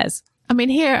state of affairs. I mean,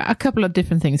 here a couple of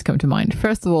different things come to mind.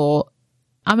 First of all,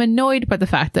 I'm annoyed by the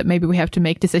fact that maybe we have to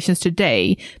make decisions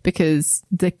today because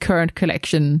the current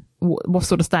collection was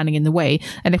sort of standing in the way.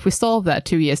 And if we solve that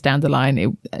 2 years down the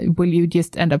line, will you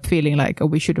just end up feeling like, oh,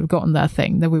 we should have gotten that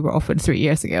thing that we were offered 3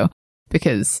 years ago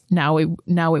because now it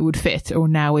would fit or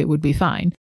now it would be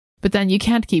fine. But then you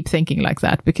can't keep thinking like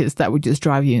that because that would just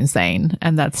drive you insane.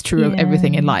 And that's true of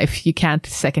everything in life. You can't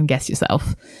second guess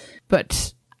yourself.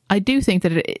 But I do think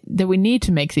that we need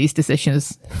to make these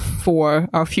decisions for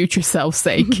our future self's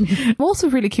sake. I'm also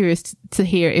really curious to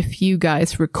hear if you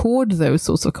guys record those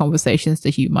sorts of conversations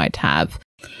that you might have.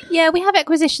 Yeah, we have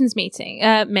acquisitions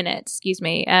minutes,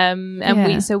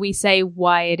 and we say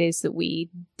why it is that we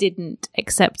didn't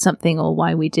accept something or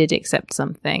why we did accept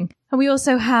something. And we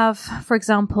also have, for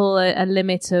example, a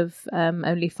limit of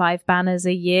only 5 banners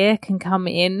a year can come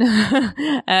in.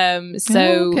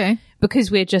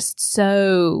 Because we're just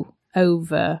so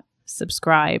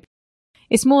oversubscribed.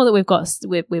 It's more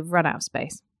that we've run out of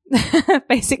space,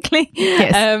 basically.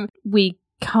 Yes. We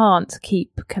can't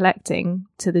keep collecting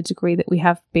to the degree that we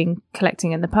have been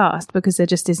collecting in the past because there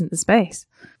just isn't the space.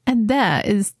 And that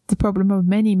is the problem of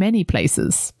many, many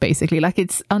places, basically. Like,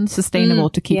 it's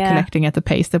unsustainable to keep collecting at the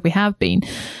pace that we have been.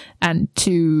 And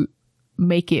to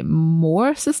make it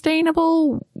more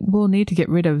sustainable, we'll need to get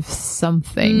rid of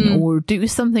something or do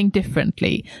something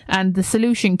differently. And the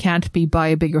solution can't be buy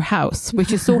a bigger house,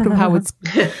 which is sort of how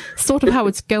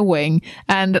it's going.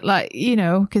 And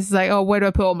because it's like, oh, where do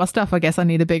I put all my stuff? I guess I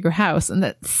need a bigger house. And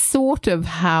that's sort of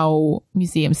how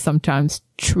museums sometimes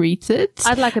treat it.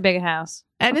 I'd like a bigger house.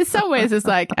 And in some ways, it's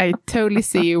like, I totally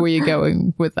see where you're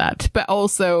going with that. But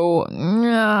also,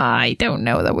 I don't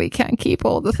know that we can keep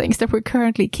all the things that we're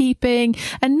currently keeping.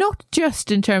 And not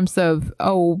just in terms of,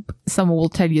 oh, someone will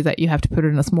tell you that you have to put it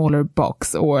in a smaller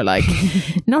box or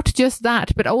not just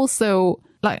that, but also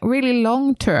really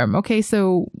long term. Okay,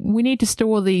 so we need to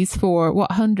store these for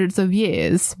hundreds of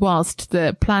years whilst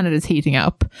the planet is heating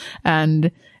up and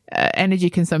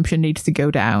energy consumption needs to go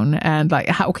down. And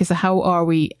how are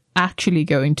we actually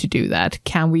going to do that?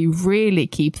 Can we really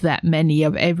keep that many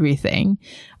of everything?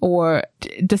 Or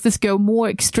does this go more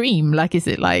extreme? Is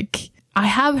it I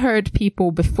have heard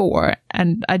people before,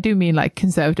 and I do mean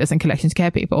conservators and collections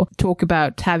care people, talk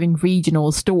about having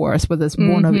regional stores where there's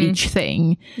one of each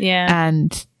thing. Yeah.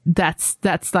 And that's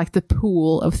the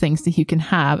pool of things that you can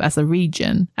have as a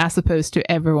region, as opposed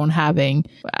to everyone having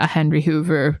a Henry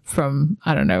Hoover from,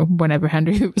 I don't know, whenever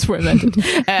Henry Hoovers were invented.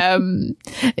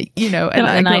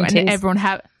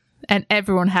 And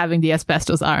everyone having the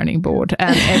asbestos ironing board,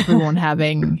 and everyone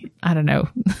having, I don't know,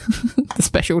 the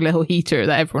special little heater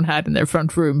that everyone had in their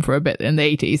front room for a bit in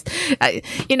the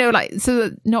 80s. So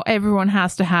that not everyone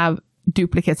has to have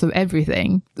duplicates of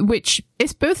everything, which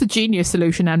is both a genius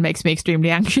solution and makes me extremely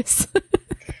anxious.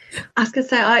 I was going to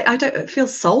say, I don't, it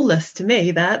feels soulless to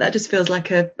me. That just feels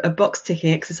like a box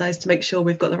ticking exercise to make sure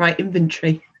we've got the right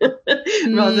inventory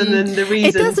rather than the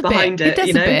reasons behind it. It does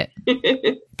a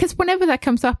bit. Because whenever that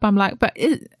comes up, I'm like,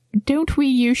 don't we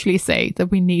usually say that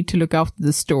we need to look after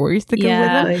the stories that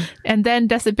go with it? And then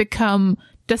does it become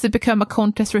a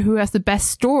contest for who has the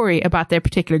best story about their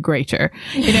particular greater?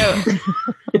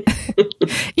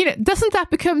 Doesn't that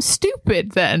become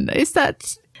stupid then? Is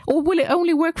that, or will it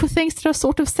only work for things that are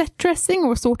sort of set dressing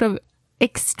or sort of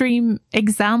extreme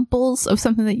examples of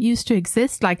something that used to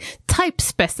exist, like type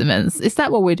specimens? Is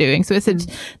that what we're doing? So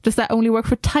does that only work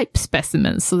for type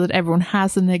specimens so that everyone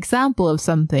has an example of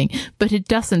something, but it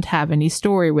doesn't have any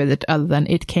story with it other than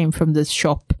it came from this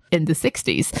shop in the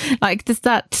 60s? Like, is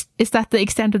that the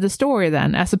extent of the story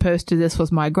then, as opposed to this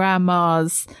was my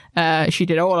grandma's, she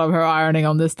did all of her ironing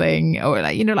on this thing, or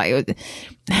like,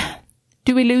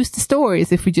 do we lose the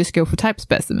stories if we just go for type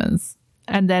specimens?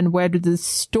 And then where do the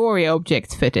story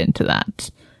objects fit into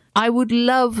that? I would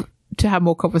love to have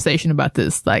more conversation about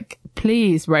this. Like,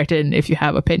 please write in if you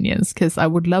have opinions, because I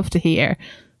would love to hear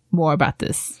more about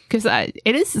this, because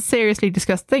it is a seriously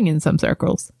discussed thing in some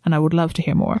circles, and I would love to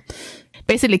hear more.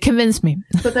 Basically, convince me.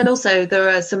 But then also there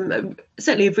are some,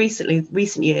 certainly of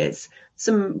recent years,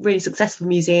 some really successful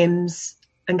museums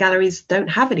and galleries don't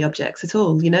have any objects at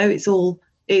all.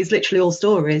 It's literally all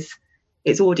stories.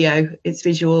 It's audio, it's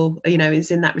visual, it's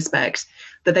in that respect,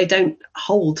 that they don't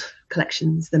hold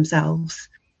collections themselves.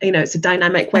 It's a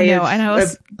dynamic way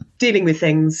of dealing with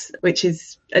things, which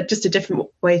is just a different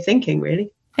way of thinking,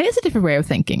 really. It is a different way of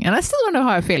thinking, and I still don't know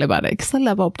how I feel about it, because I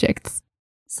love objects.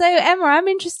 So, Emma, I'm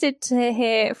interested to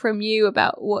hear from you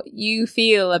about what you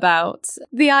feel about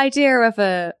the idea of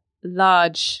a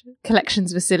large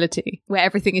collections facility where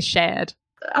everything is shared.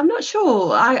 I'm not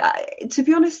sure. To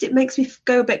be honest, it makes me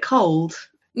go a bit cold.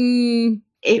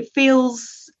 It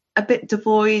feels a bit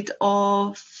devoid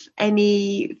of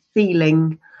any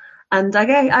feeling. And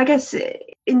I guess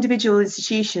individual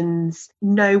institutions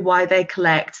know why they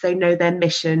collect. They know their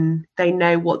mission. They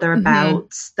know what they're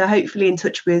about. They're hopefully in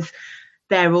touch with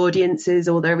their audiences,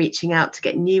 or they're reaching out to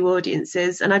get new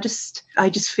audiences. And I just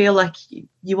feel like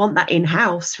you want that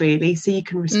in-house, really, so you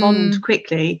can respond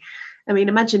quickly. I mean,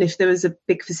 imagine if there was a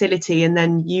big facility and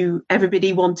then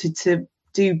everybody wanted to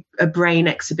do a brain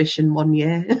exhibition one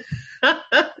year.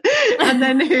 And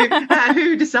then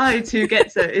who decides who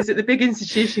gets it? Is it the big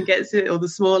institution gets it or the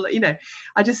small? True.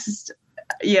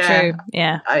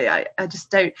 Yeah. I just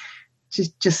don't,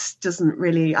 just doesn't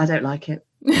really, I don't like it.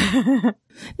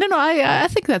 No, I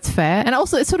think that's fair. And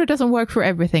also, it sort of doesn't work for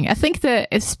everything. I think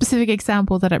a specific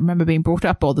example that I remember being brought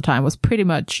up all the time was pretty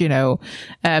much,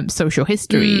 social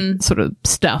history sort of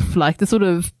stuff, like the sort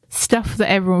of stuff that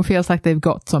everyone feels like they've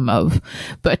got some of.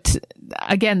 But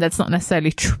again, that's not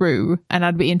necessarily true. And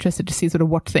I'd be interested to see sort of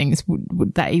what things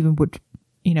would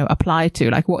apply to,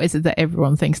 like, what is it that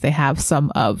everyone thinks they have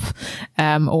some of,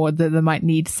 or that they might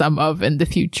need some of in the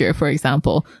future, for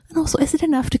example. And also, is it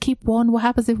enough to keep one? What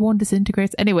happens if one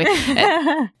disintegrates? Anyway,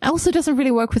 it also doesn't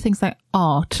really work for things like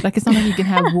art. Like, it's not like you can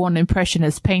have one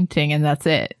impressionist painting and that's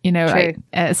it,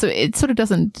 so it sort of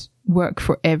doesn't work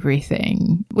for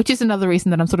everything, which is another reason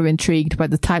that I'm sort of intrigued by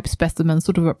the type specimen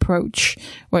sort of approach,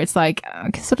 where it's like, I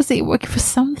can sort of see it working for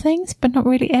some things, but not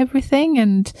really everything.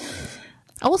 And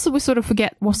also, we sort of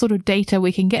forget what sort of data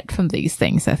we can get from these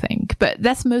things, I think. But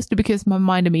that's mostly because my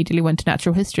mind immediately went to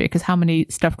natural history, because how many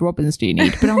stuffed robins do you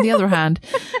need? But on the other hand,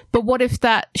 but what if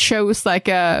that shows like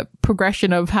a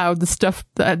progression of how the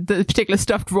particular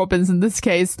stuffed robins in this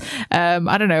case,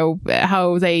 I don't know,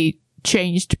 how they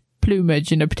changed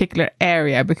plumage in a particular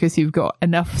area because you've got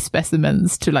enough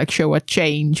specimens to like show a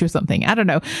change or something. I don't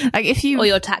know. Like or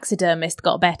your taxidermist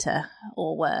got better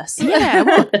or worse. Yeah.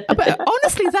 Well, but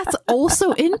honestly, that's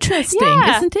also interesting,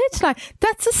 isn't it? Like,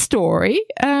 that's a story.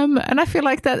 And I feel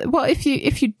like that, well, if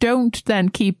you don't then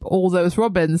keep all those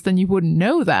robins, then you wouldn't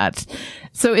know that.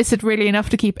 So is it really enough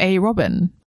to keep a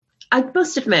robin? I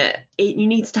must admit, you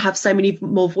need to have so many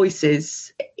more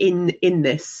voices in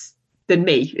this than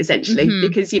me, essentially,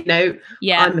 because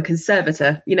I'm a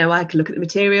conservator. I can look at the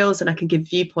materials and I can give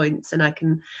viewpoints and I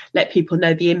can let people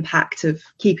know the impact of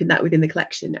keeping that within the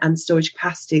collection and storage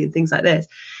capacity and things like this.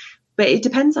 But it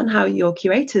depends on how your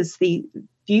curators view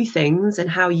things and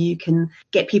how you can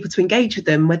get people to engage with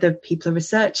them, whether people are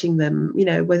researching them,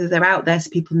 whether they're out there so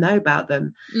people know about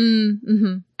them.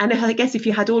 And I guess if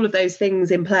you had all of those things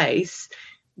in place,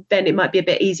 then it might be a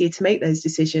bit easier to make those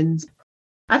decisions.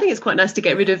 I think it's quite nice to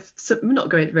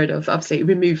obviously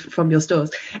remove from your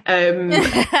stores,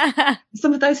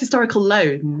 some of those historical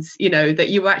loans, that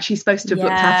you were actually supposed to have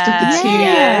looked after for 2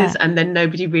 years, and then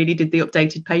nobody really did the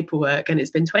updated paperwork, and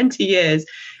it's been 20 years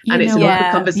and it's a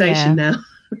awkward conversation now.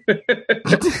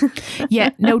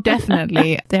 Yeah, no,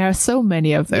 definitely. There are so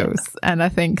many of those. And I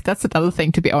think that's another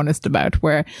thing to be honest about,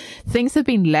 where things have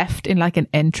been left in like an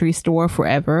entry store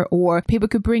forever, or people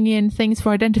could bring in things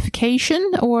for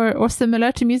identification or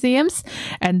similar to museums,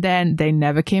 and then they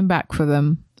never came back for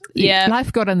them.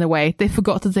 life got in the way. They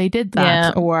forgot that they did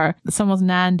that, or someone's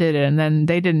nan did it and then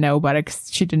they didn't know about it because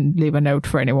she didn't leave a note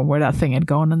for anyone where that thing had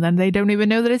gone, and then they don't even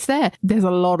know that it's there. There's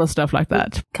a lot of stuff like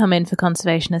that. Come in for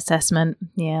conservation assessment,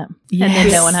 Yes, and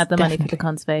then no one had the money for the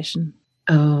conservation.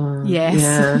 Oh, yes.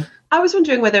 Yeah. I was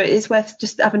wondering whether it is worth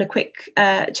just having a quick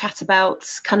chat about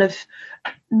kind of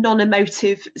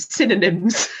non-emotive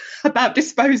synonyms about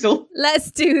disposal.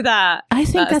 Let's do that. I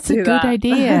think that's a good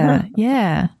idea.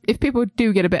 Yeah. If people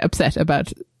do get a bit upset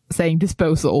about saying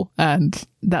disposal and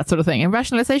that sort of thing. And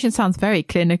rationalization sounds very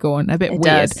clinical and a bit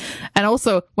weird. Does. And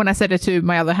also, when I said it to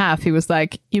my other half, he was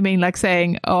like, you mean like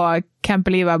saying, oh, I can't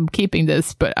believe I'm keeping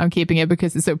this, but I'm keeping it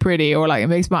because it's so pretty, or like it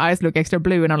makes my eyes look extra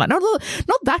blue. And I'm like, no,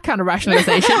 not that kind of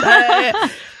rationalization.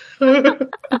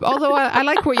 Although I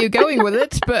like where you're going with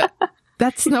it, but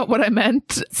that's not what I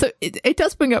meant. So it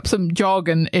does bring up some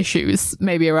jargon issues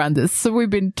maybe around this. So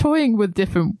we've been toying with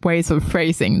different ways of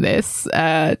phrasing this.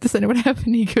 Does anyone have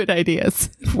any good ideas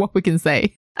of what we can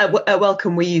say? At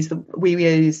Welcome, we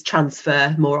use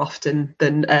transfer more often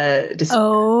than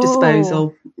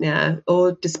disposal,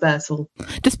 or dispersal.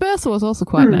 Dispersal is also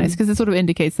quite nice because it sort of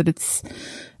indicates that it's.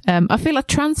 I feel like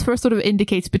transfer sort of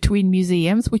indicates between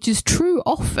museums, which is true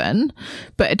often,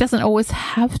 but it doesn't always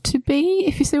have to be.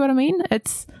 If you see what I mean,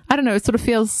 I don't know. It sort of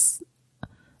feels.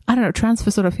 I don't know. Transfer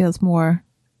sort of feels more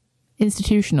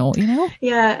institutional, you know?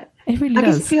 Yeah. It really I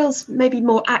does. guess it feels maybe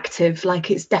more active, like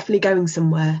it's definitely going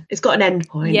somewhere. It's got an end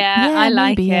point. Yeah, I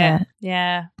like maybe, it.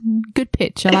 Yeah. Good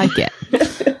pitch. I like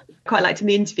it. Quite liked in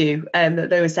the interview that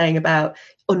they were saying about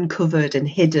uncovered and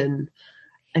hidden.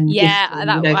 And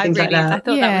things like that. I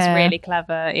thought that was really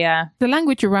clever. Yeah. The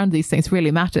language around these things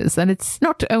really matters. And it's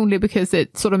not only because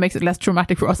it sort of makes it less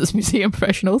traumatic for us as museum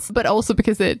professionals, but also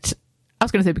because I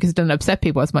was going to say because it doesn't upset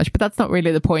people as much, but that's not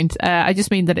really the point. I just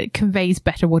mean that it conveys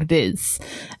better what it is.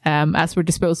 As for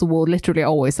disposal will literally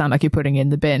always sound like you're putting in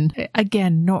the bin.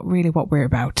 Again, not really what we're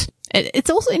about. It's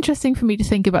also interesting for me to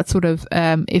think about sort of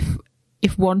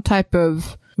if one type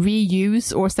of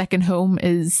reuse or second home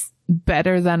is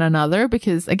better than another,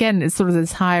 because again, it's sort of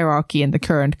this hierarchy in the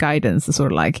current guidance. It's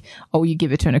sort of like, oh, you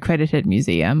give it to an accredited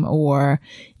museum, or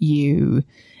you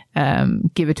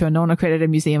give it to a non-accredited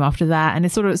museum after that. And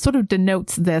it sort of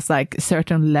denotes there's like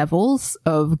certain levels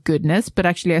of goodness, but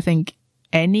actually I think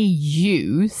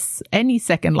any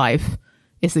second life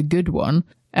is a good one.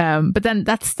 But then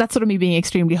that's sort of me being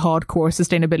extremely hardcore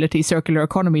sustainability, circular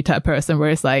economy type person,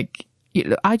 where it's like,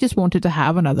 I just wanted to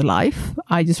have another life.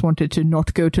 I just wanted to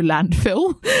not go to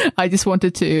landfill. I just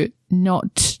wanted to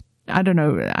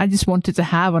I just wanted to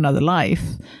have another life.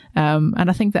 And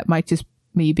I think that might just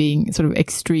me being sort of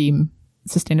extreme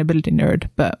sustainability nerd,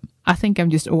 but I think I'm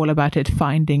just all about it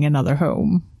finding another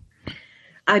home.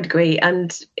 I'd agree.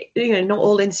 And, not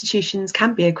all institutions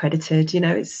can be accredited.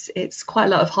 It's quite a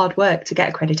lot of hard work to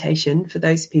get accreditation for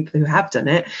those people who have done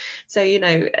it. So,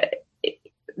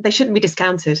 they shouldn't be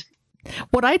discounted.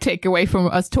 What I take away from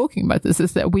us talking about this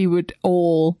is that we would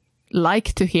all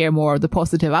like to hear more of the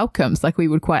positive outcomes. Like we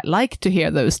would quite like to hear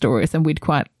those stories, and we'd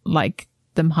quite like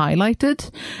them highlighted.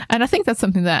 And I think that's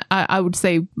something that I would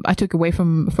say I took away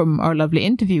from our lovely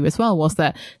interview as well, was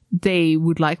that they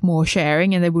would like more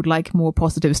sharing, and they would like more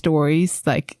positive stories,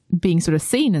 like being sort of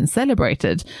seen and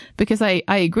celebrated. Because I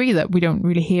agree that we don't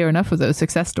really hear enough of those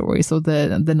success stories, or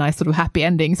the nice sort of happy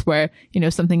endings where,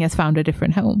 something has found a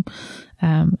different home.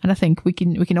 And I think we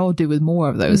can all do with more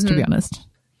of those, to be honest.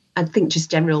 I think just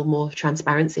general more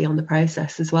transparency on the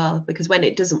process as well, because when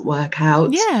it doesn't work out,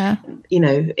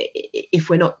 if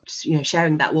we're not,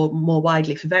 sharing that more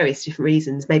widely for various different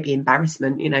reasons, maybe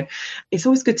embarrassment, it's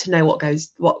always good to know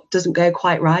what doesn't go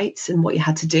quite right and what you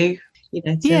had to do,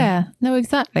 Yeah, no,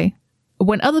 exactly.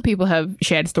 When other people have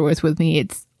shared stories with me,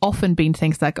 it's often been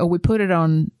things like, oh, we put it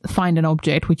on Find an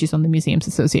Object, which is on the Museums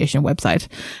Association website.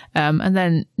 And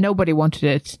then nobody wanted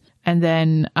it. And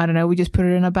then, I don't know, we just put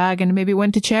it in a bag and maybe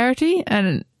went to charity.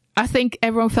 And I think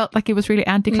everyone felt like it was really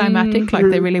anticlimactic, like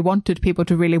they really wanted people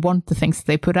to really want the things that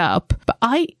they put up. But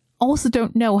I also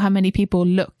don't know how many people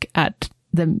look at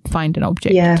the Find an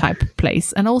Object type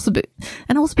place. And also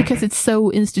because it's so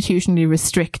institutionally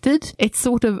restricted, it's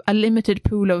sort of a limited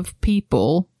pool of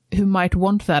people who might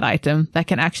want that item that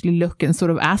can actually look and sort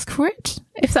of ask for it,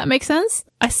 if that makes sense.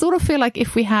 I sort of feel like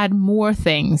if we had more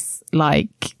things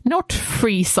like, not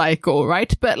free cycle,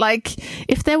 right? But like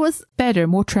if there was better,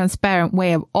 more transparent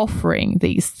way of offering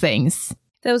these things.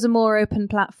 There was a more open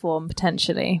platform,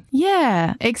 potentially.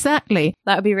 Yeah, exactly.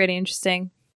 That would be really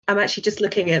interesting. I'm actually just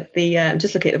looking at the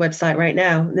website right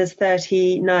now. There's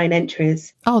 39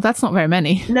 entries. Oh, that's not very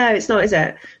many. No, it's not, is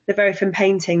it? They're very from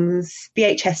paintings,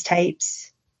 VHS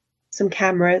tapes, some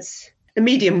cameras, a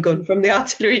medium gun from the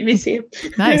Artillery Museum.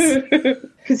 Nice.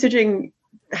 Considering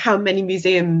how many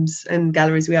museums and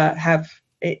galleries we have,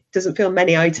 it doesn't feel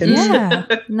many items. Yeah.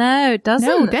 No, it doesn't.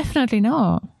 No, definitely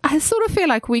not. I sort of feel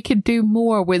like we could do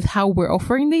more with how we're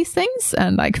offering these things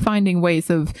and like finding ways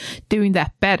of doing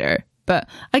that better. But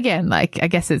again, like, I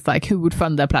guess it's like who would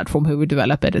fund their platform, who would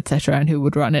develop it, etc., and who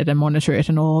would run it and monitor it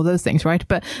and all those things, right?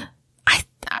 But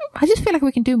I just feel like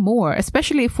we can do more,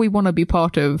 especially if we want to be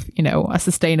part of, you know, a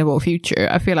sustainable future.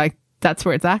 I feel like that's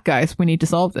where it's at, guys. We need to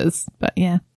solve this. But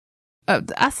yeah.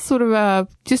 As sort of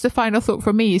just a final thought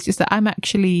for me is just that I'm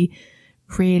actually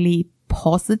really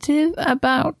positive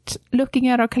about looking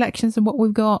at our collections and what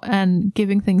we've got and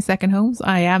giving things second homes.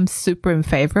 I am super in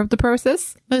favor of the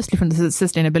process, mostly from the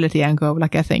sustainability angle.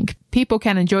 Like, I think people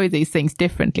can enjoy these things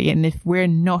differently, and if we're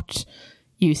not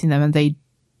using them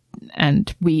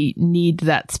and we need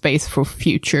that space for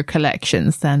future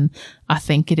collections, then I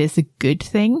think it is a good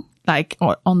thing, like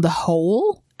on the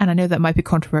whole. And I know that might be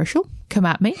controversial. Come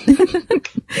at me.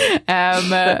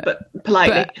 But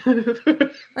politely.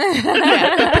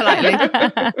 Yeah,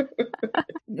 politely.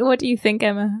 What do you think,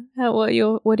 Emma? What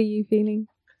are you feeling?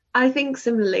 I think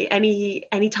similarly,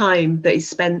 any time that is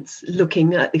spent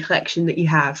looking at the collection that you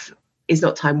have is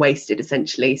not time wasted,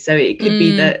 essentially. So it could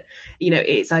be that, you know,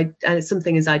 it's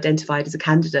something is identified as a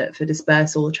candidate for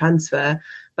dispersal or transfer,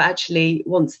 but actually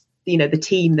once, you know, the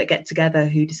team that get together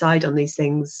who decide on these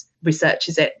things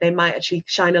researches it, they might actually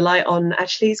shine a light on,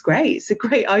 actually, it's great. It's a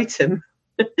great item.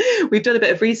 We've done a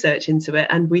bit of research into it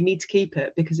and we need to keep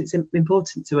it because it's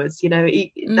important to us. You know,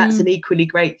 that's an equally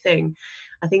great thing.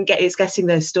 I think it's getting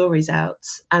those stories out,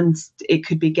 and it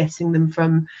could be getting them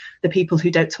from the people who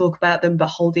don't talk about them but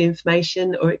hold the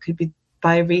information, or it could be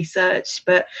by research.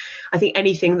 But I think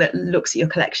anything that looks at your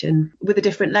collection with a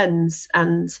different lens,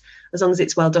 and as long as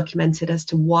it's well documented as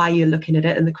to why you're looking at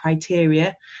it and the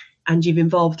criteria, and you've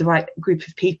involved the right group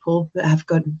of people that have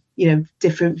got, you know,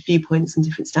 different viewpoints and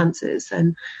different stances,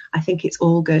 and I think it's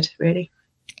all good, really.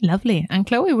 Lovely. And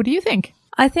Chloe, what do you think?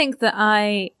 I think that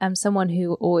I am someone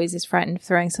who always is frightened of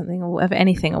throwing something or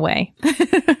anything away.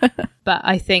 But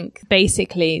I think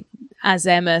basically, as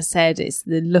Emma said, it's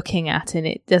the looking at, and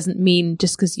it doesn't mean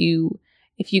just because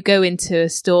if you go into a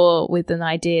store with an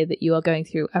idea that you are going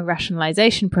through a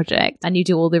rationalisation project and you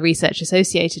do all the research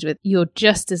associated with, you're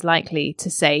just as likely to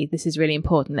say, this is really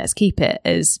important, let's keep it,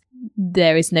 as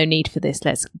there is no need for this,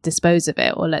 let's dispose of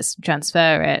it or let's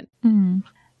transfer it.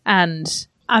 And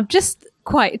I'm just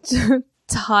quite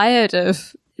tired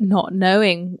of not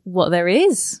knowing what there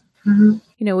is. You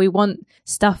know, we want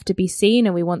stuff to be seen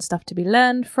and we want stuff to be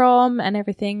learned from and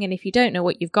everything. And if you don't know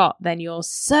what you've got, then you're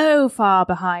so far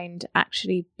behind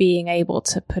actually being able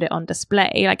to put it on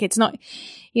display. Like, it's not,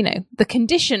 you know, the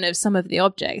condition of some of the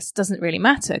objects doesn't really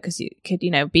matter because you could,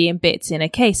 you know, be in bits in a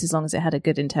case as long as it had a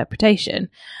good interpretation.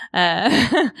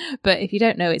 But if you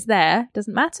don't know it's there, it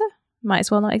doesn't matter. Might as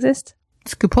well not exist.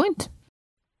 That's a good point.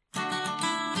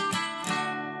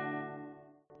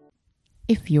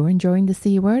 If you're enjoying the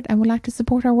C Word and would like to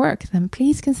support our work, then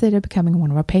please consider becoming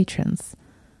one of our patrons.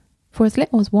 For as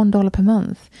little as $1 per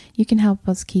month, you can help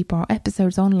us keep our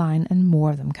episodes online and more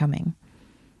of them coming.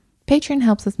 Patreon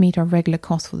helps us meet our regular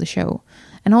costs for the show,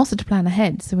 and also to plan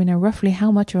ahead so we know roughly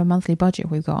how much of a monthly budget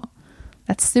we've got.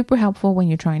 That's super helpful when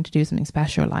you're trying to do something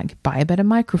special, like buy a better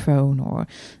microphone or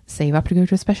save up to go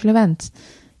to a special event.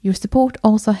 Your support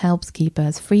also helps keep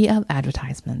us free of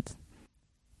advertisement.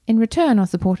 In return, our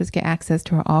supporters get access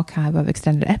to our archive of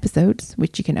extended episodes,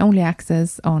 which you can only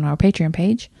access on our Patreon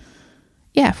page.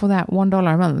 Yeah, for that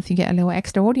 $1 a month, you get a little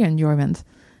extra audio enjoyment.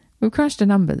 We've crunched the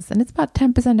numbers, and it's about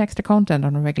 10% extra content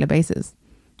on a regular basis.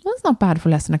 Well, that's not bad for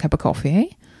less than a cup of coffee, eh?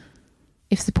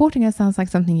 If supporting us sounds like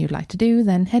something you'd like to do,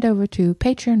 then head over to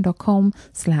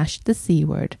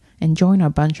patreon.com/thecword and join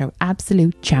our bunch of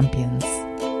absolute champions.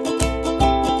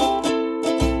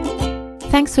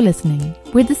 Thanks for listening.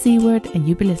 We're The C Word, and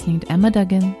you've been listening to Emma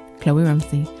Duggan, Chloe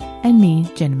Rumsey, and me,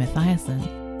 Jenny Mathiasen.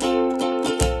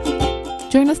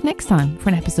 Join us next time for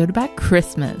an episode about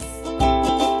Christmas.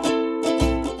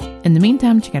 In the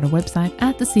meantime, check out our website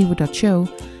at thecword.show,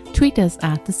 tweet us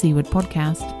at The C Word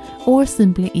Podcast, or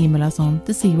simply email us on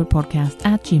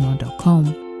thecwordpodcast@gmail.com.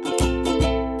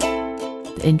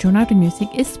 The intro and outro music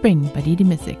is Spring by Didi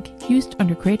Missick, used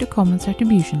under Creative Commons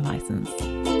Attribution License.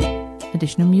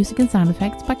 Additional music and sound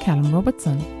effects by Callum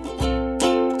Robertson.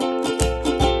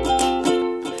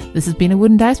 This has been a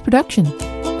Wooden Dice production.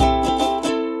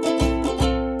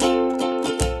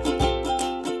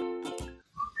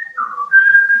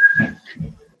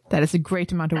 That is a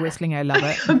great amount of whistling. I love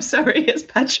it. I'm sorry, it's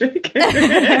Patrick.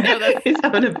 He's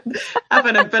having a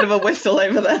bit of a whistle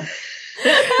over there.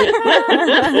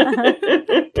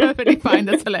 Perfectly fine.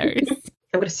 That's hilarious.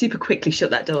 I'm going to super quickly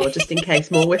shut that door just in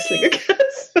case more whistling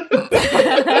occurs.